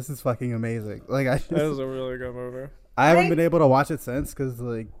just like, "This is fucking amazing." Like, That was a really good movie. I haven't been able to watch it since because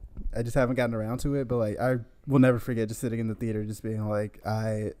like I just haven't gotten around to it. But like, I will never forget just sitting in the theater, just being like,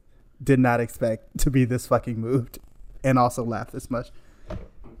 I did not expect to be this fucking moved, and also laugh this much.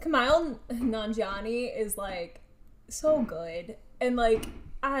 Kumail Nanjiani is like so good and like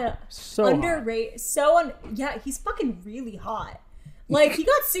So underrated. Yeah, he's fucking really hot. Like he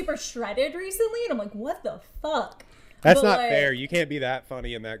got super shredded recently, and I'm like, what the fuck? That's But, not like, fair. You can't be that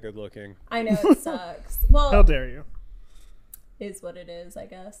funny and that good looking. I know it sucks. Well, How dare you? is what it is, I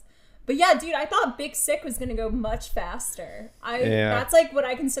guess. But yeah, dude, I thought Big Sick was gonna go much faster. That's like what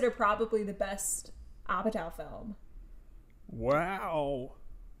I consider probably the best Apatow film. Wow.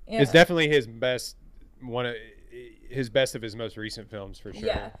 Yeah. It's definitely his best of his most recent films for sure.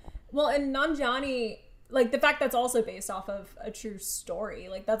 Yeah. Well, and Nanjiani, like the fact that's also based off of a true story,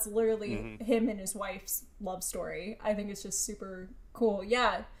 like that's literally him and his wife's love story. I think it's just super cool.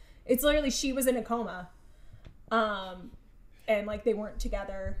 Yeah. It's literally she was in a coma. And like they weren't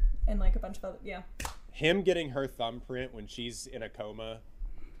together and like a bunch of other Him getting her thumbprint when she's in a coma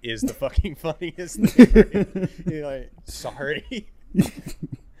is the fucking funniest thing. You're like, sorry.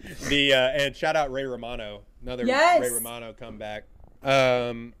 And shout out Ray Romano. Another Ray Romano comeback.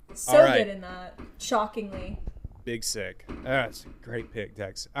 So all right. good in that. Shockingly. Big Sick. That's a great pick,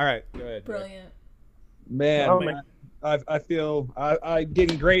 Tex. All right, go ahead. Brilliant. Man, I feel I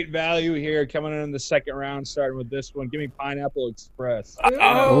getting great value here coming in the second round, starting with this one. Give me Pineapple Express.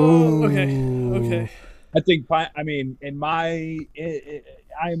 Oh, okay. I think, in my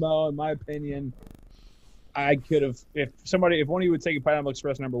IMO, in my opinion, I could have, if one of you would take a Pineapple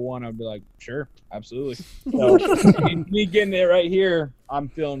Express number one, I'd be like, sure, absolutely. So, me getting it right here, I'm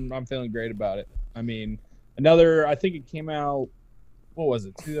feeling great about it. I mean, I think it came out, what was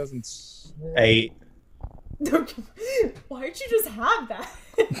it, 2008? Why'd you just have that?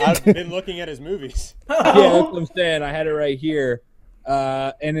 I've been looking at his movies. Yeah, that's what I'm saying. I had it right here.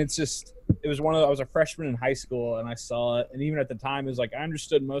 And it was I was a freshman in high school and I saw it. And even at the time, it was like, I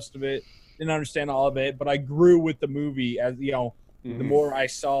understood most of it, didn't understand all of it, but I grew with the movie as, the more I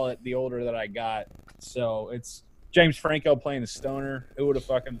saw it, the older that I got. So it's James Franco playing a stoner. It would have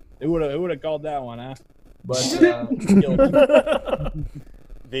called that one, huh? But,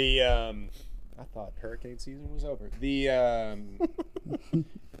 I thought hurricane season was over. The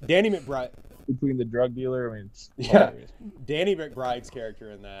Danny McBride between the drug dealer, Danny McBride's character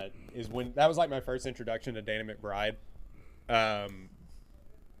in that that was like my first introduction to Danny McBride.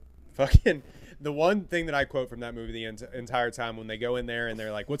 Fucking the one thing that I quote from that movie the entire time when they go in there and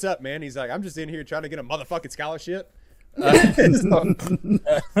they're like, "What's up, man?" He's like, "I'm just in here trying to get a motherfucking scholarship."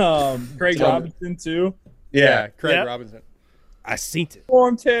 Craig Robinson too. Yeah, Craig Robinson. I seen it.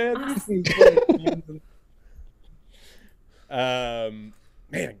 Form Ted.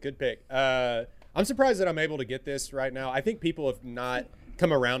 Man, good pick. I'm surprised that I'm able to get this right now. I think people have not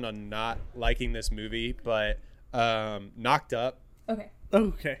come around on not liking this movie, but Knocked Up.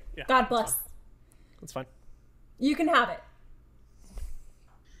 Okay. Yeah. God bless. That's fine. You can have it.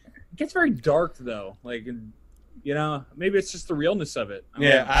 It gets very dark though. Like, maybe it's just the realness of it.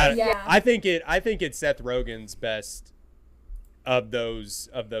 I think it's Seth Rogen's best of those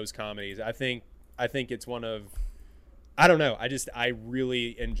comedies. I think it's one of, I don't know. I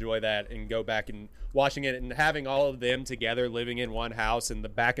really enjoy that and go back and watching it and having all of them together living in one house and the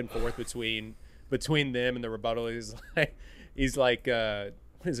back and forth between them and the rebuttal is like, he's like, what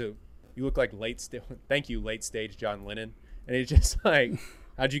is it? You look like late stage John Lennon. And he's just like,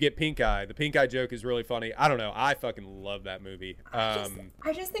 how'd you get pink eye? The pink eye joke is really funny. I don't know. I fucking love that movie. I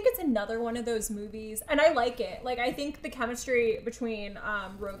just think it's another one of those movies, and I like it. Like, I think the chemistry between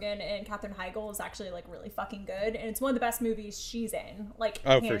Rogen and Katherine Heigl is actually like really fucking good, and it's one of the best movies she's in, like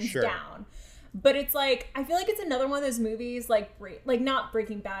hands for sure. down. But it's like, I feel like it's another one of those movies, like not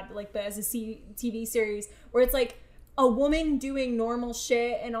Breaking Bad, but as a TV series, where it's like a woman doing normal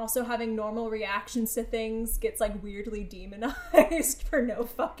shit and also having normal reactions to things gets like weirdly demonized for no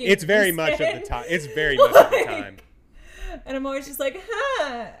fucking It's very reason. much of the time. It's very much of the time. And I'm always just like,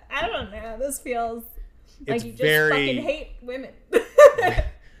 I don't know. This feels It's like you just very- fucking hate women.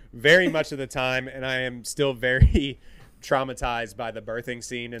 Very much of the time, and I am still very traumatized by the birthing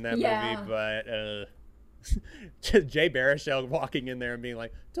scene in that movie. But just Jay Baruchel walking in there and being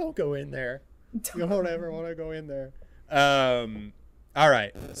like, "Don't go in there. You don't ever want to go in there." All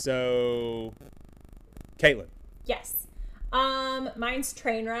right, so Caitlin. Yes. Mine's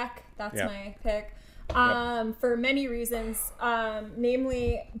Trainwreck. That's Yeah. my pick. For many reasons.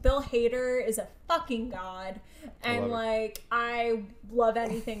 Namely, Bill Hader is a fucking god. And, like, I love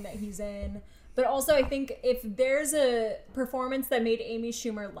anything that he's in. But also, I think if there's a performance that made Amy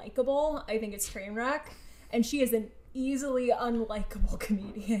Schumer likable, I think it's Trainwreck. And she is an easily unlikable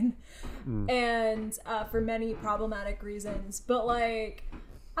comedian. And for many problematic reasons. But, like,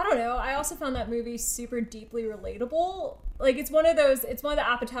 I don't know. I also found that movie super deeply relatable. Like, it's one of the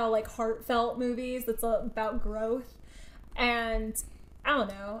Apatow, like, heartfelt movies that's about growth. And I don't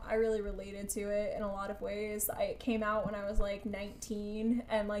know. I really related to it in a lot of ways. It came out when I was, like, 19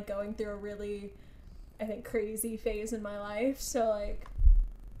 and, like, going through a really, I think, crazy phase in my life. So, like,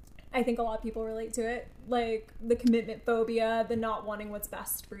 I think a lot of people relate to it. Like, the commitment phobia, the not wanting what's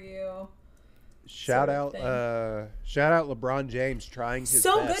best for you. Shout sort out of LeBron James trying his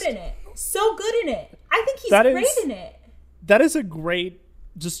so best. good in it. So good in it. I think he's That great is- in it. That is a great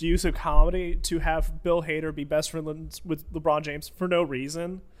just use of comedy to have Bill Hader be best friends with LeBron James for no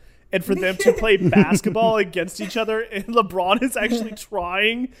reason. And for them to play basketball against each other, and LeBron is actually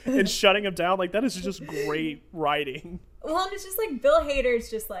trying and shutting him down. Like, that is just great writing. Well, and it's just like Bill Hader's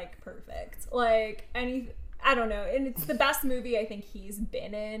just like perfect. Like, I don't know. And it's the best movie I think he's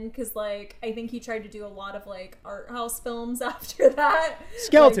been in because, like, I think he tried to do a lot of, like, art house films after that.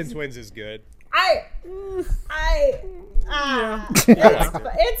 Skeleton Like, Twins is good. It's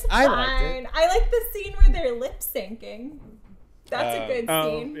I fine. liked it. I like the scene where they're lip syncing. That's a good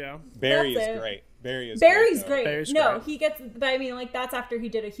scene. Yeah. Barry That's is it. great. Barry's great. Barry's no, great. he gets. But I mean, like, that's after he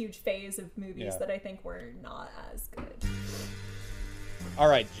did a huge phase of movies Yeah. that I think were not as good. All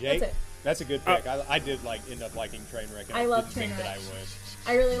right, Jake. That's it. That's a good pick. I did like end up liking Trainwreck. And I love didn't think that I Trainwreck.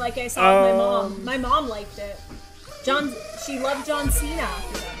 would. I really like it. I saw it with my mom. My mom liked it. She loved John Cena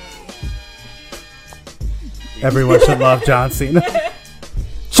after that movie. Everyone should love John Cena.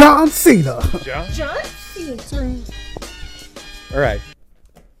 John Cena. John Cena. All right,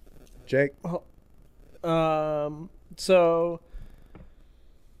 Jake. So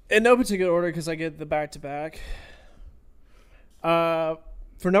in no particular order because I get the back-to-back.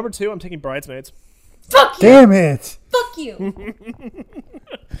 For number 2, I'm taking Bridesmaids. Fuck you. Damn it. Fuck you.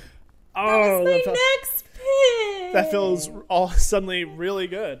 Oh, That's my next pick. that feels all suddenly really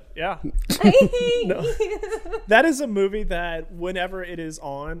good. Yeah. I hate you. That is a movie that whenever it is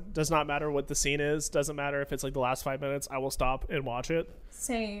on, does not matter what the scene is, doesn't matter if it's like the last 5 minutes, I will stop and watch it.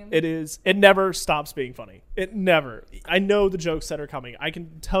 Same. It never stops being funny. It never. I know the jokes that are coming. I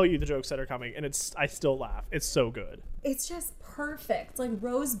can tell you the jokes that are coming, and I still laugh. It's so good. It's just perfect. Like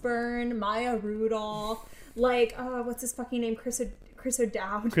Rose Byrne, Maya Rudolph, like what's his fucking name? Chris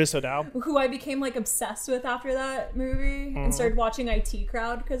O'Dowd. Chris O'Dowd. Who I became like obsessed with after that movie and started watching IT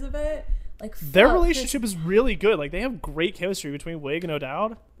Crowd because of it. Like Their fuck, relationship is really good. Like, they have great chemistry between Wig and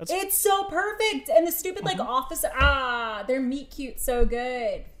O'Dowd. it's so perfect. And the stupid like officer, their meet cute so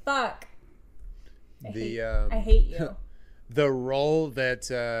good. Fuck. I hate you. The role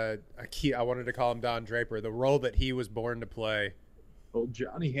that I wanted to call him Don Draper. The role that he was born to play. Old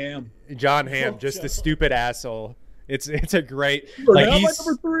Johnny Ham. John Hamm, just the stupid asshole. It's a great. Now Like my he's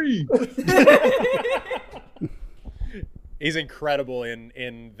number 3. he's incredible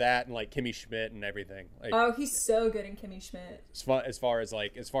in that and like Kimmy Schmidt and everything. Like Oh, he's so good in Kimmy Schmidt. as far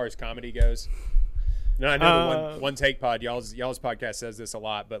as comedy goes. No, I know the one take pod y'all's podcast says this a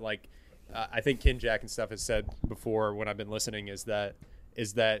lot, but like I think Ken Jack and stuff has said before when I've been listening is that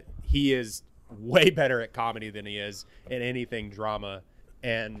he is way better at comedy than he is in anything drama,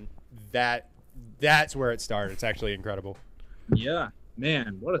 and that's where it started. It's actually incrediable. Yeah,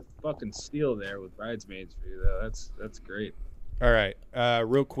 man, what a fucking steal there with Bridesmaids for you, though. That's great. All right,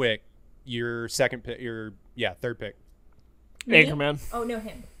 real quick, your second pick, third pick, Me? Anchorman. Oh no,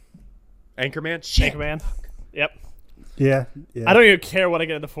 him. Anchorman. Shit. Anchorman. Yep. Yeah. I don't even care what I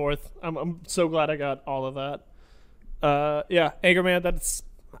get in the fourth. I'm so glad I got all of that. Yeah, Anchorman.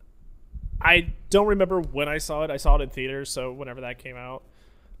 I don't remember when I saw it. I saw it in theaters, so whenever that came out.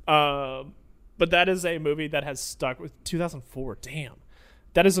 But that is a movie that has stuck with 2004. Damn,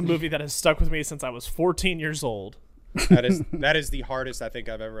 that is a movie that has stuck with me since I was 14 years old. That is the hardest I think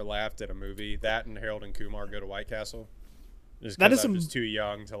I've ever laughed at a movie. That and Harold and Kumar Go to White Castle. Just That 'cause is I'm a- just too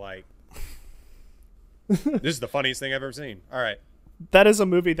young to like. This is the funniest thing I've ever seen. All right. That is a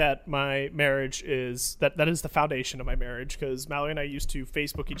movie that my marriage is that is the foundation of my marriage because Mallory and I used to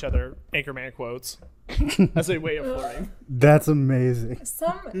Facebook each other Anchorman quotes as a way of flirting. That's amazing.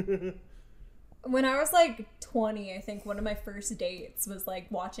 When I was like 20, I think one of my first dates was like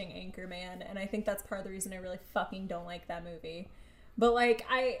watching Anchorman, and I think that's part of the reason I really fucking don't like that movie. But like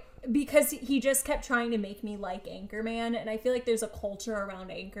because he just kept trying to make me like Anchorman, and I feel like there's a culture around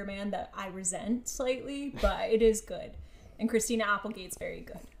Anchorman that I resent slightly, but it is good. And Christina Applegate's very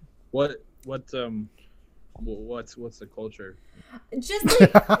good. What's the culture? Just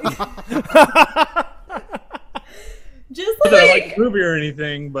like Not that I like the movie or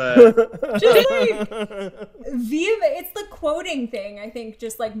anything, but just like it's the quoting thing, I think,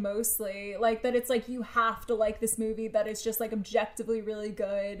 just like mostly like that it's like you have to like this movie, that it's just like objectively really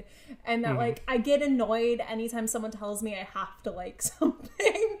good, and that like I get annoyed anytime someone tells me I have to like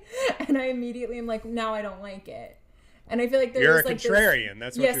something, and I immediately am like, now I don't like it. And I feel like there's You're a like contrarian.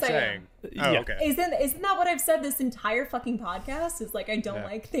 That's what you're saying. Oh, okay. Isn't that what I've said this entire fucking podcast? Is like I don't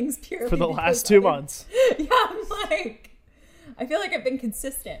like things purely For the because last 2 months. Yeah, I'm like, I feel like I've been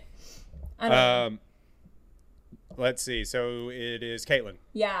consistent. I don't know. Let's see. So it is Caitlin.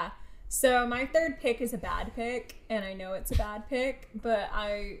 Yeah. So my third pick is a bad pick, and I know it's a bad pick, but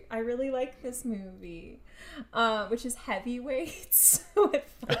I really like this movie, which is Heavyweights.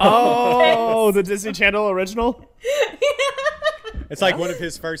 Oh, the Disney Channel original? It's like one of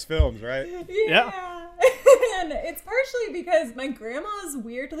his first films, right? Yeah. And it's partially because my grandma is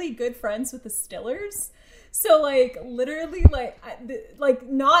weirdly good friends with the Stillers. So like literally like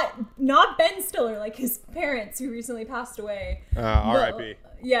not Ben Stiller, like his parents who recently passed away. R.I.P.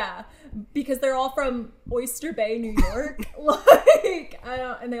 Yeah, because they're all from Oyster Bay, New York. Like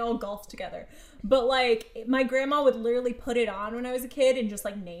and they all golf together. But like my grandma would literally put it on when I was a kid and just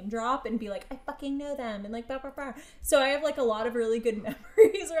like name drop and be like, I fucking know them, and like blah blah blah. So I have like a lot of really good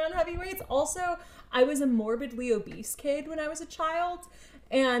memories around Heavyweights. Also, I was a morbidly obese kid when I was a child,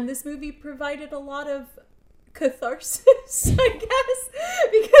 and this movie provided a lot of catharsis, I guess,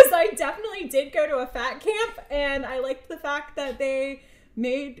 because I definitely did go to a fat camp, and I liked the fact that they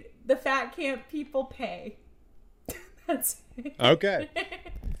made the fat camp people pay. That's it. Okay.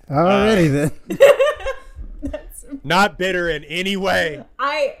 Alrighty then. Not bitter in any way.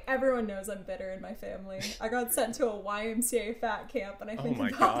 Everyone knows I'm bitter in my family. I got sent to a YMCA fat camp, and I think my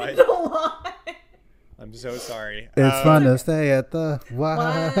about it God. a lot. I'm so sorry. It's fun to stay at the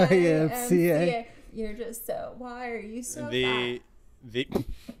YMCA. You're just so. Why are you so the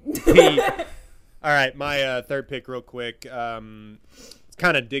fat? All right, my third pick, real quick. It's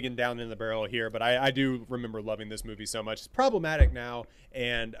kind of digging down in the barrel here, but I do remember loving this movie so much. It's problematic now,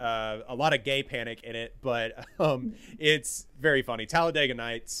 and a lot of gay panic in it, but it's very funny. Talladega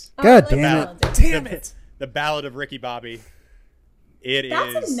Nights. God damn it! Damn it! The Ballad of Ricky Bobby.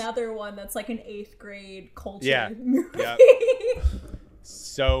 That's another one that's like an 8th grade culture movie. Yeah.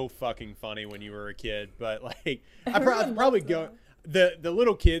 So fucking funny when you were a kid, but like I'd probably go the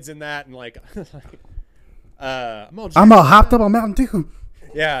little kids in that, and like I'm all hopped up on Mountain Dew.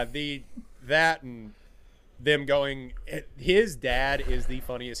 Yeah, that and them going. His dad is the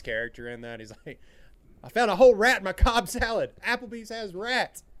funniest character in that. He's like, I found a whole rat in my Cobb salad. Applebee's has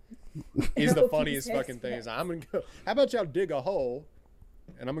rats. He's the funniest fucking thing. He's like, I'm gonna go. How about y'all dig a hole,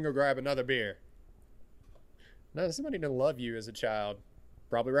 and I'm gonna go grab another beer. Now, somebody didn't love you as a child.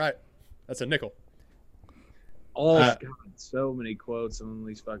 Probably right. That's a nickel. Oh, God, so many quotes on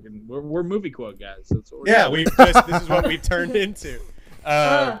these fucking. We're movie quote guys. That's what we're this is what we've turned into.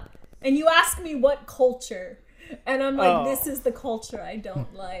 And you ask me what culture, and I'm like, this is the culture I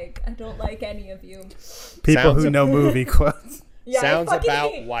don't like. I don't like any of you. People who know movie quotes. Yeah, sounds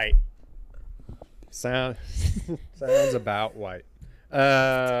about white. Sounds about white.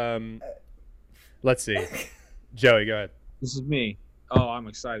 Let's see. Joey, go ahead. This is me. Oh, I'm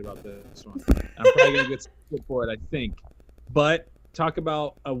excited about this one. I'm probably gonna get support for it, I think. But talk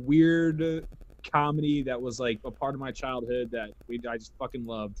about a weird comedy that was like a part of my childhood that I just fucking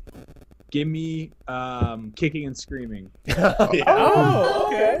loved. Give me Kicking and Screaming. Oh,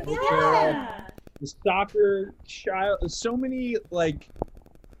 okay. Yeah. The soccer child. So many like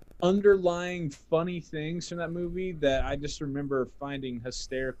underlying funny things from that movie that I just remember finding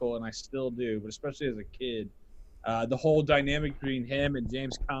hysterical, and I still do, but especially as a kid. The whole dynamic between him and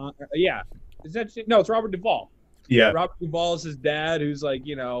James Caan. It's Robert Duvall. Yeah. Robert Duvall is his dad, who's like,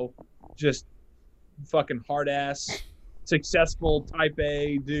 just fucking hard ass, successful type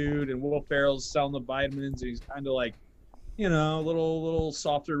A dude, and Will Ferrell's selling the vitamins, and he's kind of like, a little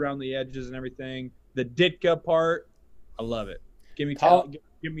softer around the edges and everything. The Ditka part, I love it. Give me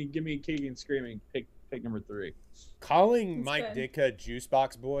Kicking and Screaming. Pick number 3. Calling Mike Ditka Juice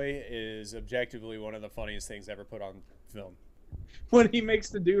Box Boy is objectively one of the funniest things ever put on film. When he makes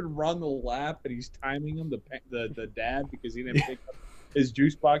the dude run the lap and he's timing him, the dad, because he didn't pick up his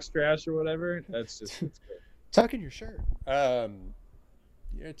juice box trash or whatever. It's good. Tuck in your shirt. Have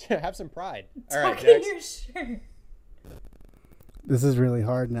some pride. All right, Tuck in next. your shirt. This is really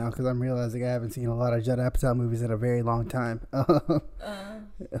hard now because I'm realizing I haven't seen a lot of Judd Apatow movies in a very long time. A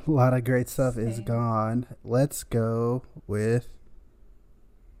lot of great stuff is gone. Let's go with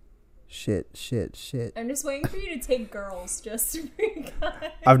shit. I'm just waiting for you to take Girls just because.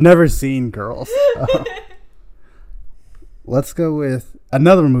 I've never seen Girls. Let's go with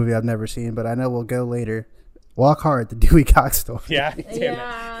another movie I've never seen, but I know we'll go later. Walk Hard, the Dewey Cox story. Yeah.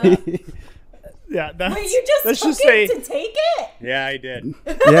 Yeah. Yeah, that's, Wait, you just let's took just it say to take it? Yeah, I did.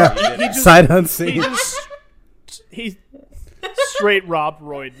 Yeah, sight unseen. he straight robbed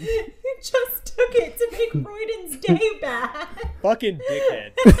Royden. You just took it to make Royden's day bad. Fucking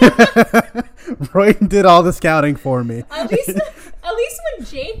dickhead. Royden did all the scouting for me. At least when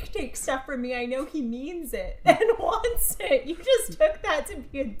Jake takes stuff from me, I know he means it and wants it. You just took that to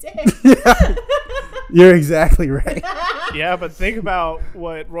be a dick. You're exactly right. Yeah, but think about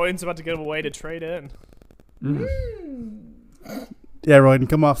what Royden's about to give away to trade in. Yeah, Royden,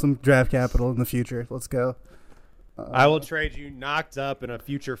 come off some draft capital in the future. Let's go. I will trade you knocked up in a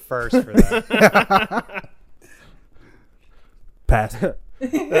future first for that. Pass.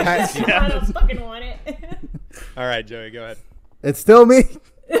 I don't fucking want it. All right, Joey, go ahead. It's still me.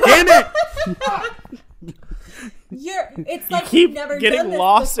 Damn it! It's like Keep you've never done getting this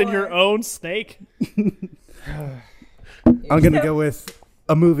lost in before. your own snake. I'm going to go with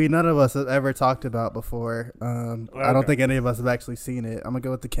a movie none of us have ever talked about before. I don't think any of us have actually seen it. I'm going to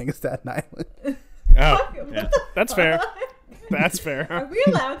go with The King of Staten Island. Oh, yeah. That's fair. That's fair. Are we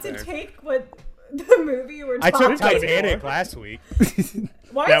allowed to take what the movie we're I talking took Titanic last week.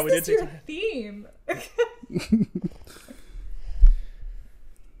 Why Yeah, is we this did your theme?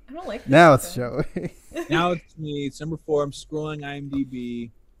 I don't like this. Now it's Joey. Now it's me. It's number 4. I'm scrolling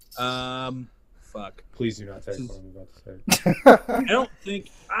IMDb. Fuck. Please do not take what I'm about to say. I don't think.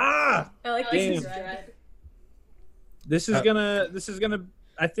 I like Damn. this red. This is gonna.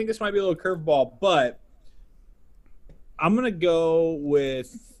 I think this might be a little curveball, but I'm gonna go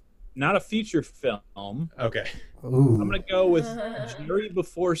with not a feature film. Okay. Ooh. I'm gonna go with Jerry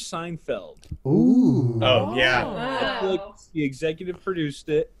Before Seinfeld. Ooh. Oh, yeah. Netflix, the executive produced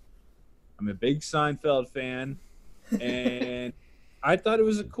it. I'm a big Seinfeld fan, and I thought it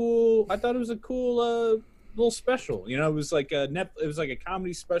was a cool. Little special. You know, it was like a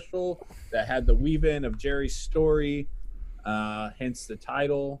comedy special that had the weave in of Jerry's story, hence the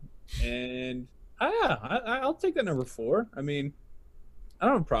title. And I'll take that number 4. I mean, I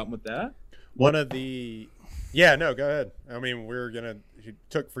don't have a problem with that. One of the. Yeah, no, go ahead. I mean, if you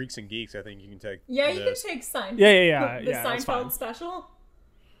took Freaks and Geeks, I think you can take. Yeah, you this. can take Seinfeld. Yeah. The That's fine. Seinfeld special.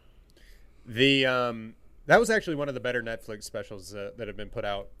 The that was actually one of the better Netflix specials that have been put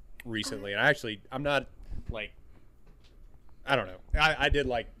out recently, and I'm not like, I don't know, I did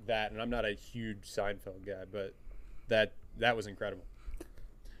like that, and I'm not a huge Seinfeld guy, but that was incredible.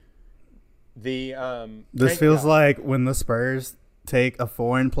 The This feels like when the Spurs take a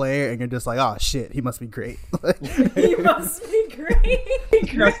foreign player and you're just like, oh shit, he must be great. You must be great.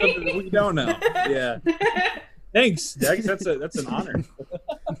 That's something that we don't know. Yeah. Thanks, Dex. That's an honor.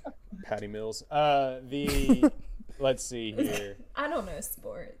 Patty Mills. Let's see here. I don't know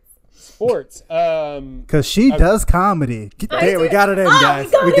sports. Sports. Because she does comedy. There, we got it in,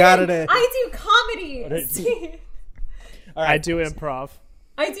 guys. We got it in. I do comedies. All right. I do improv.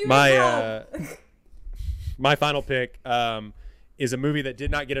 I do My my final pick is a movie that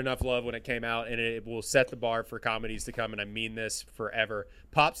did not get enough love when it came out, and it will set the bar for comedies to come, and I mean this forever.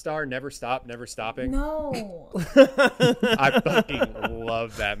 Pop Star, Never Stop, Never Stopping. No. I fucking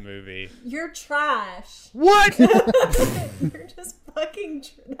love that movie. You're trash. What? You're just fucking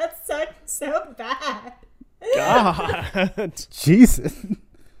that's so bad. God. Jesus.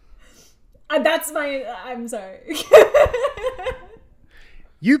 I'm sorry.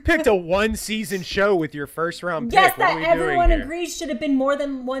 You picked a one-season show with your first-round pick. Yes, What are that we everyone doing here? agrees should have been more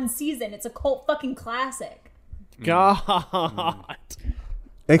than one season. It's a cult fucking classic. God.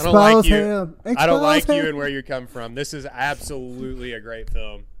 Expose you. him. I don't like Expose you him. and where you come from. This is absolutely a great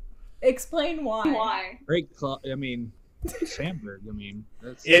film. Explain why. Great. I mean, Sandberg. I mean,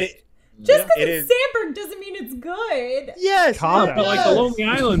 that's It Just because It it's is- Sandberg doesn't mean it's good. yes, Calm it but like the does. Lonely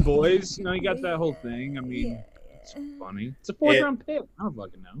Island Boys, you know, you got that whole thing. I mean, it's funny. It's a 4th-round pick. I don't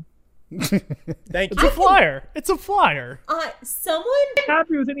fucking know. Thank It's you. a flyer. It's a flyer. Someone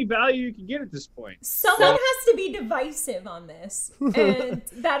Happy with any value you can get at this point. has to be divisive on this, and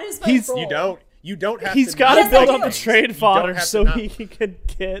that is my role. You don't have He's to got not to build like up the things. trade You fodder don't have to so not- he can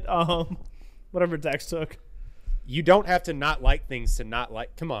get whatever Dex took. You don't have to not like things to not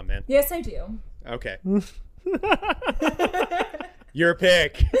like. Come on, man. Yes, I do. Okay. Your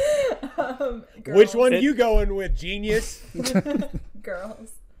pick. Which one you going with, genius?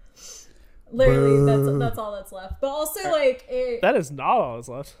 Girls. Literally, that's all that's left. But also, like, That is not all that's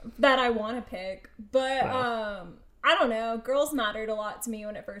left. that I want to pick. But I don't know. Girls mattered a lot to me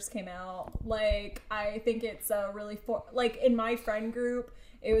when it first came out. Like, I think it's a really like in my friend group,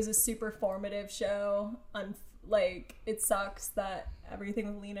 it was a super formative show. Like, it sucks that everything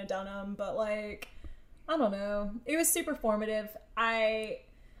with Lena Dunham, but like, I don't know. It was super formative. I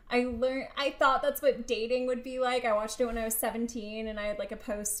thought that's what dating would be like. I watched it when I was 17 and I had like a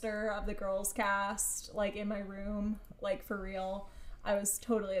poster of the Girls cast like in my room, like for real. I was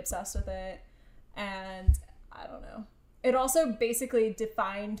totally obsessed with it. And I don't know. It also basically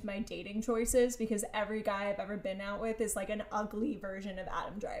defined my dating choices because every guy I've ever been out with is like an ugly version of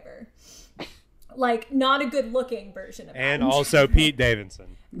Adam Driver. Like, not a good looking version of And Adam also Driver. Pete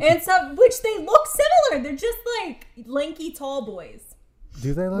Davidson. And so, which they look similar. They're just like lanky tall boys.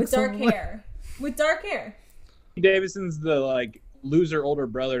 Do they look With dark similar? hair. With dark hair. Davidson's the like loser older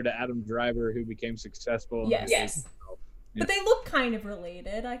brother to Adam Driver who became successful. Yes. But they look kind of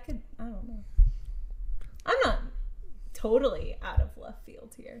related. I don't know. I'm not totally out of left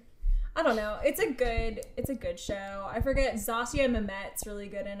field here. I don't know. It's a good show. I forget Zasia Mehmet's really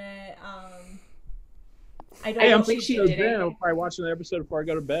good in it. I don't Hey, know I'm if thinking she of did Ben. it. I'll probably watch another episode before I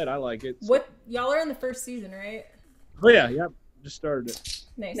go to bed. I like it. What y'all are in the first season, right? Oh yeah, yep. Just started it.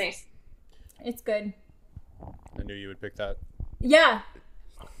 Nice. It's good. I knew you would pick that. Yeah.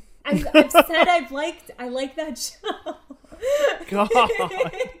 I've said I like that show. God.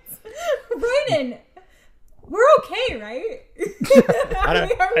 Brayden, we're okay, right?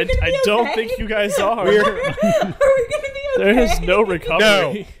 I don't think you guys are. Are we gonna be okay? There is no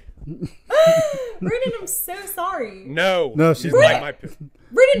recovery. Brayden, I'm so sorry. No, she's Like not. my pick.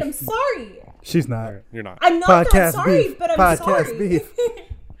 Brayden, I'm sorry. She's not. You're not. I'm not Podcast sorry, beef. but I'm Podcast sorry. beef.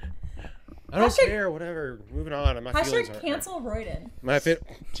 I don't Hashtag- care. Whatever. Moving on. My feelings Hashtag are cancel Royden. my fit.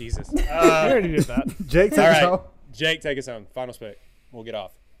 Jesus. We already did that. Jake, All take us right, home. Jake, take us home. Final pick. We'll get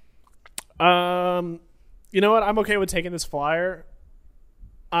off. You know what? I'm okay with taking this flyer.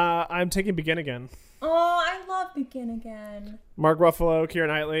 I'm taking Begin Again. Oh, I love Begin Again. Mark Ruffalo, Keira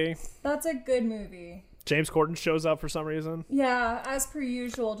Knightley, That's a good movie. James Corden shows up for some reason. Yeah, as per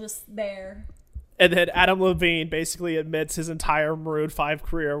usual, just there. And then Adam Levine basically admits his entire Maroon 5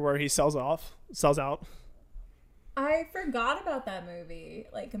 career where he sells out. I forgot about that movie,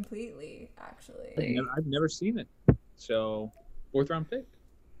 like, completely, actually. I've never seen it, so 4th round pick.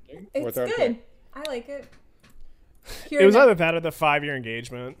 It's Fourth round good. pick. I like it. It was either that or the 5-year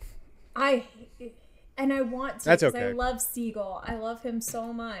engagement. I want to. That's 'cause okay. I love Siegel. I love him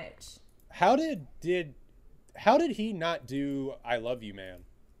so much. How did he not do I Love You Man?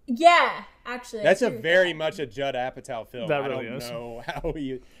 Yeah, actually. I That's agree with very that. much a Judd Apatow film. That I really don't is. know how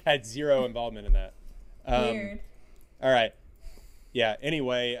he had zero involvement in that. Weird. All right. Yeah.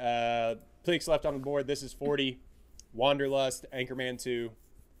 Anyway, Plex left on the board. This is 40. Wanderlust, Anchorman 2.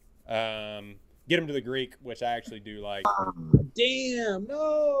 Get him to the Greek, which I actually do like. Damn,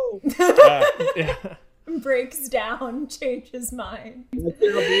 no. Breaks down, changes mind.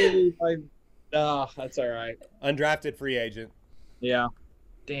 That's all right. Undrafted free agent. Yeah.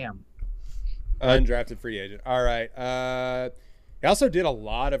 Damn. Undrafted free agent. All right. He also did a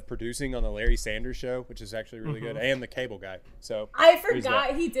lot of producing on the Larry Sanders Show, which is actually really good, and the Cable Guy. So I there's that.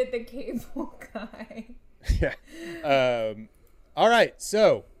 forgot he did the Cable Guy. Yeah. All right.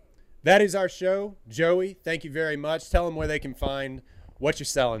 So that is our show. Joey, thank you very much. Tell them where they can find what you're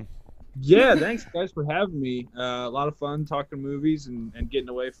selling. Yeah, thanks guys for having me. A lot of fun talking movies and getting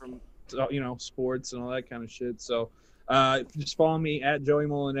away from sports and all that kind of shit. So just follow me at Joey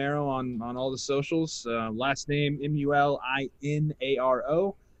Molinaro on all the socials. Last name Mulinaro,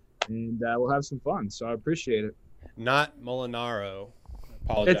 and we'll have some fun. So I appreciate it. Not Molinaro.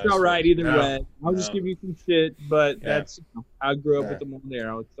 Apologize. It's all right either No, way. I'll just give you some shit, but Yeah. that's I grew up with the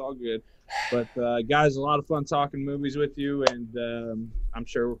Molinaro. It's all good. But guys, a lot of fun talking movies with you, and I'm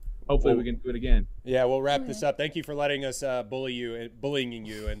sure hopefully we can do it again. Yeah, we'll wrap this up. Thank you for letting us bullying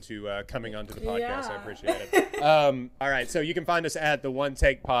you into coming onto the podcast. Yeah. I appreciate it. All right, so you can find us at the One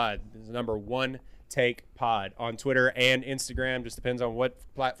Take Pod. This is the number One Take Pod on Twitter and Instagram. Just depends on what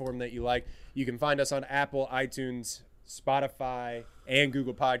platform that you like. You can find us on Apple, iTunes, Spotify, and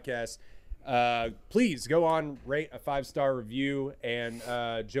Google Podcasts. Please go on, rate a 5-star review, and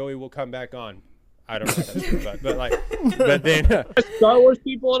Joey will come back on. I don't know if that's true, but then Star Wars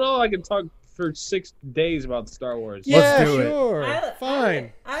people at all? I can talk for 6 days about Star Wars. yeah, do it. sure,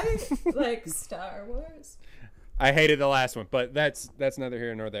 fine. I like Star Wars. I hated the last one, but that's neither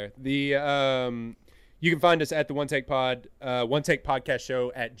here nor there. You can find us at the One Take Pod, One Take Podcast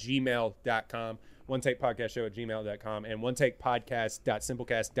Show at gmail.com. One Take Podcast Show at gmail.com and One Take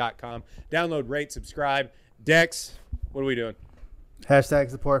Podcast.simplecast.com. Download, rate, subscribe. Dex, what are we doing? Hashtag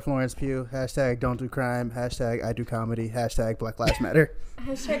support Florence Pugh. Hashtag don't do crime. Hashtag I do comedy. Hashtag Black Lives Matter.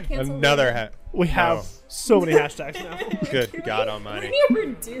 Hashtag cancel. Another hat. We have so many hashtags now. Good God Almighty. We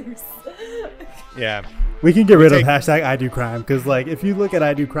need to reduce. Yeah. We can get rid of hashtag I do crime because, like, if you look at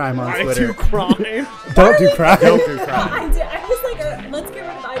I do crime on I Twitter, do crime. don't do crime. Don't do crime. I was like, let's get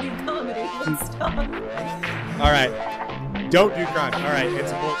rid of I do comedy. Let's stop. All right. Don't do crime. All right. And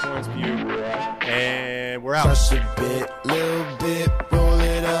support Florence Pugh. And we're out. Touch a bit, little bit, roll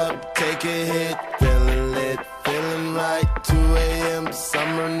it up, take a hit, feeling lit, feeling right, 2 a.m.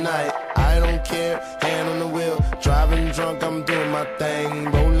 summer night, I don't care, hand on the wheel, driving drunk, I'm doing my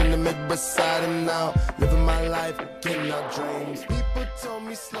thing, rolling the mid beside and now, living my life, getting our dreams, people told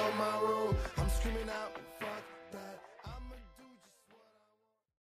me slow my roll.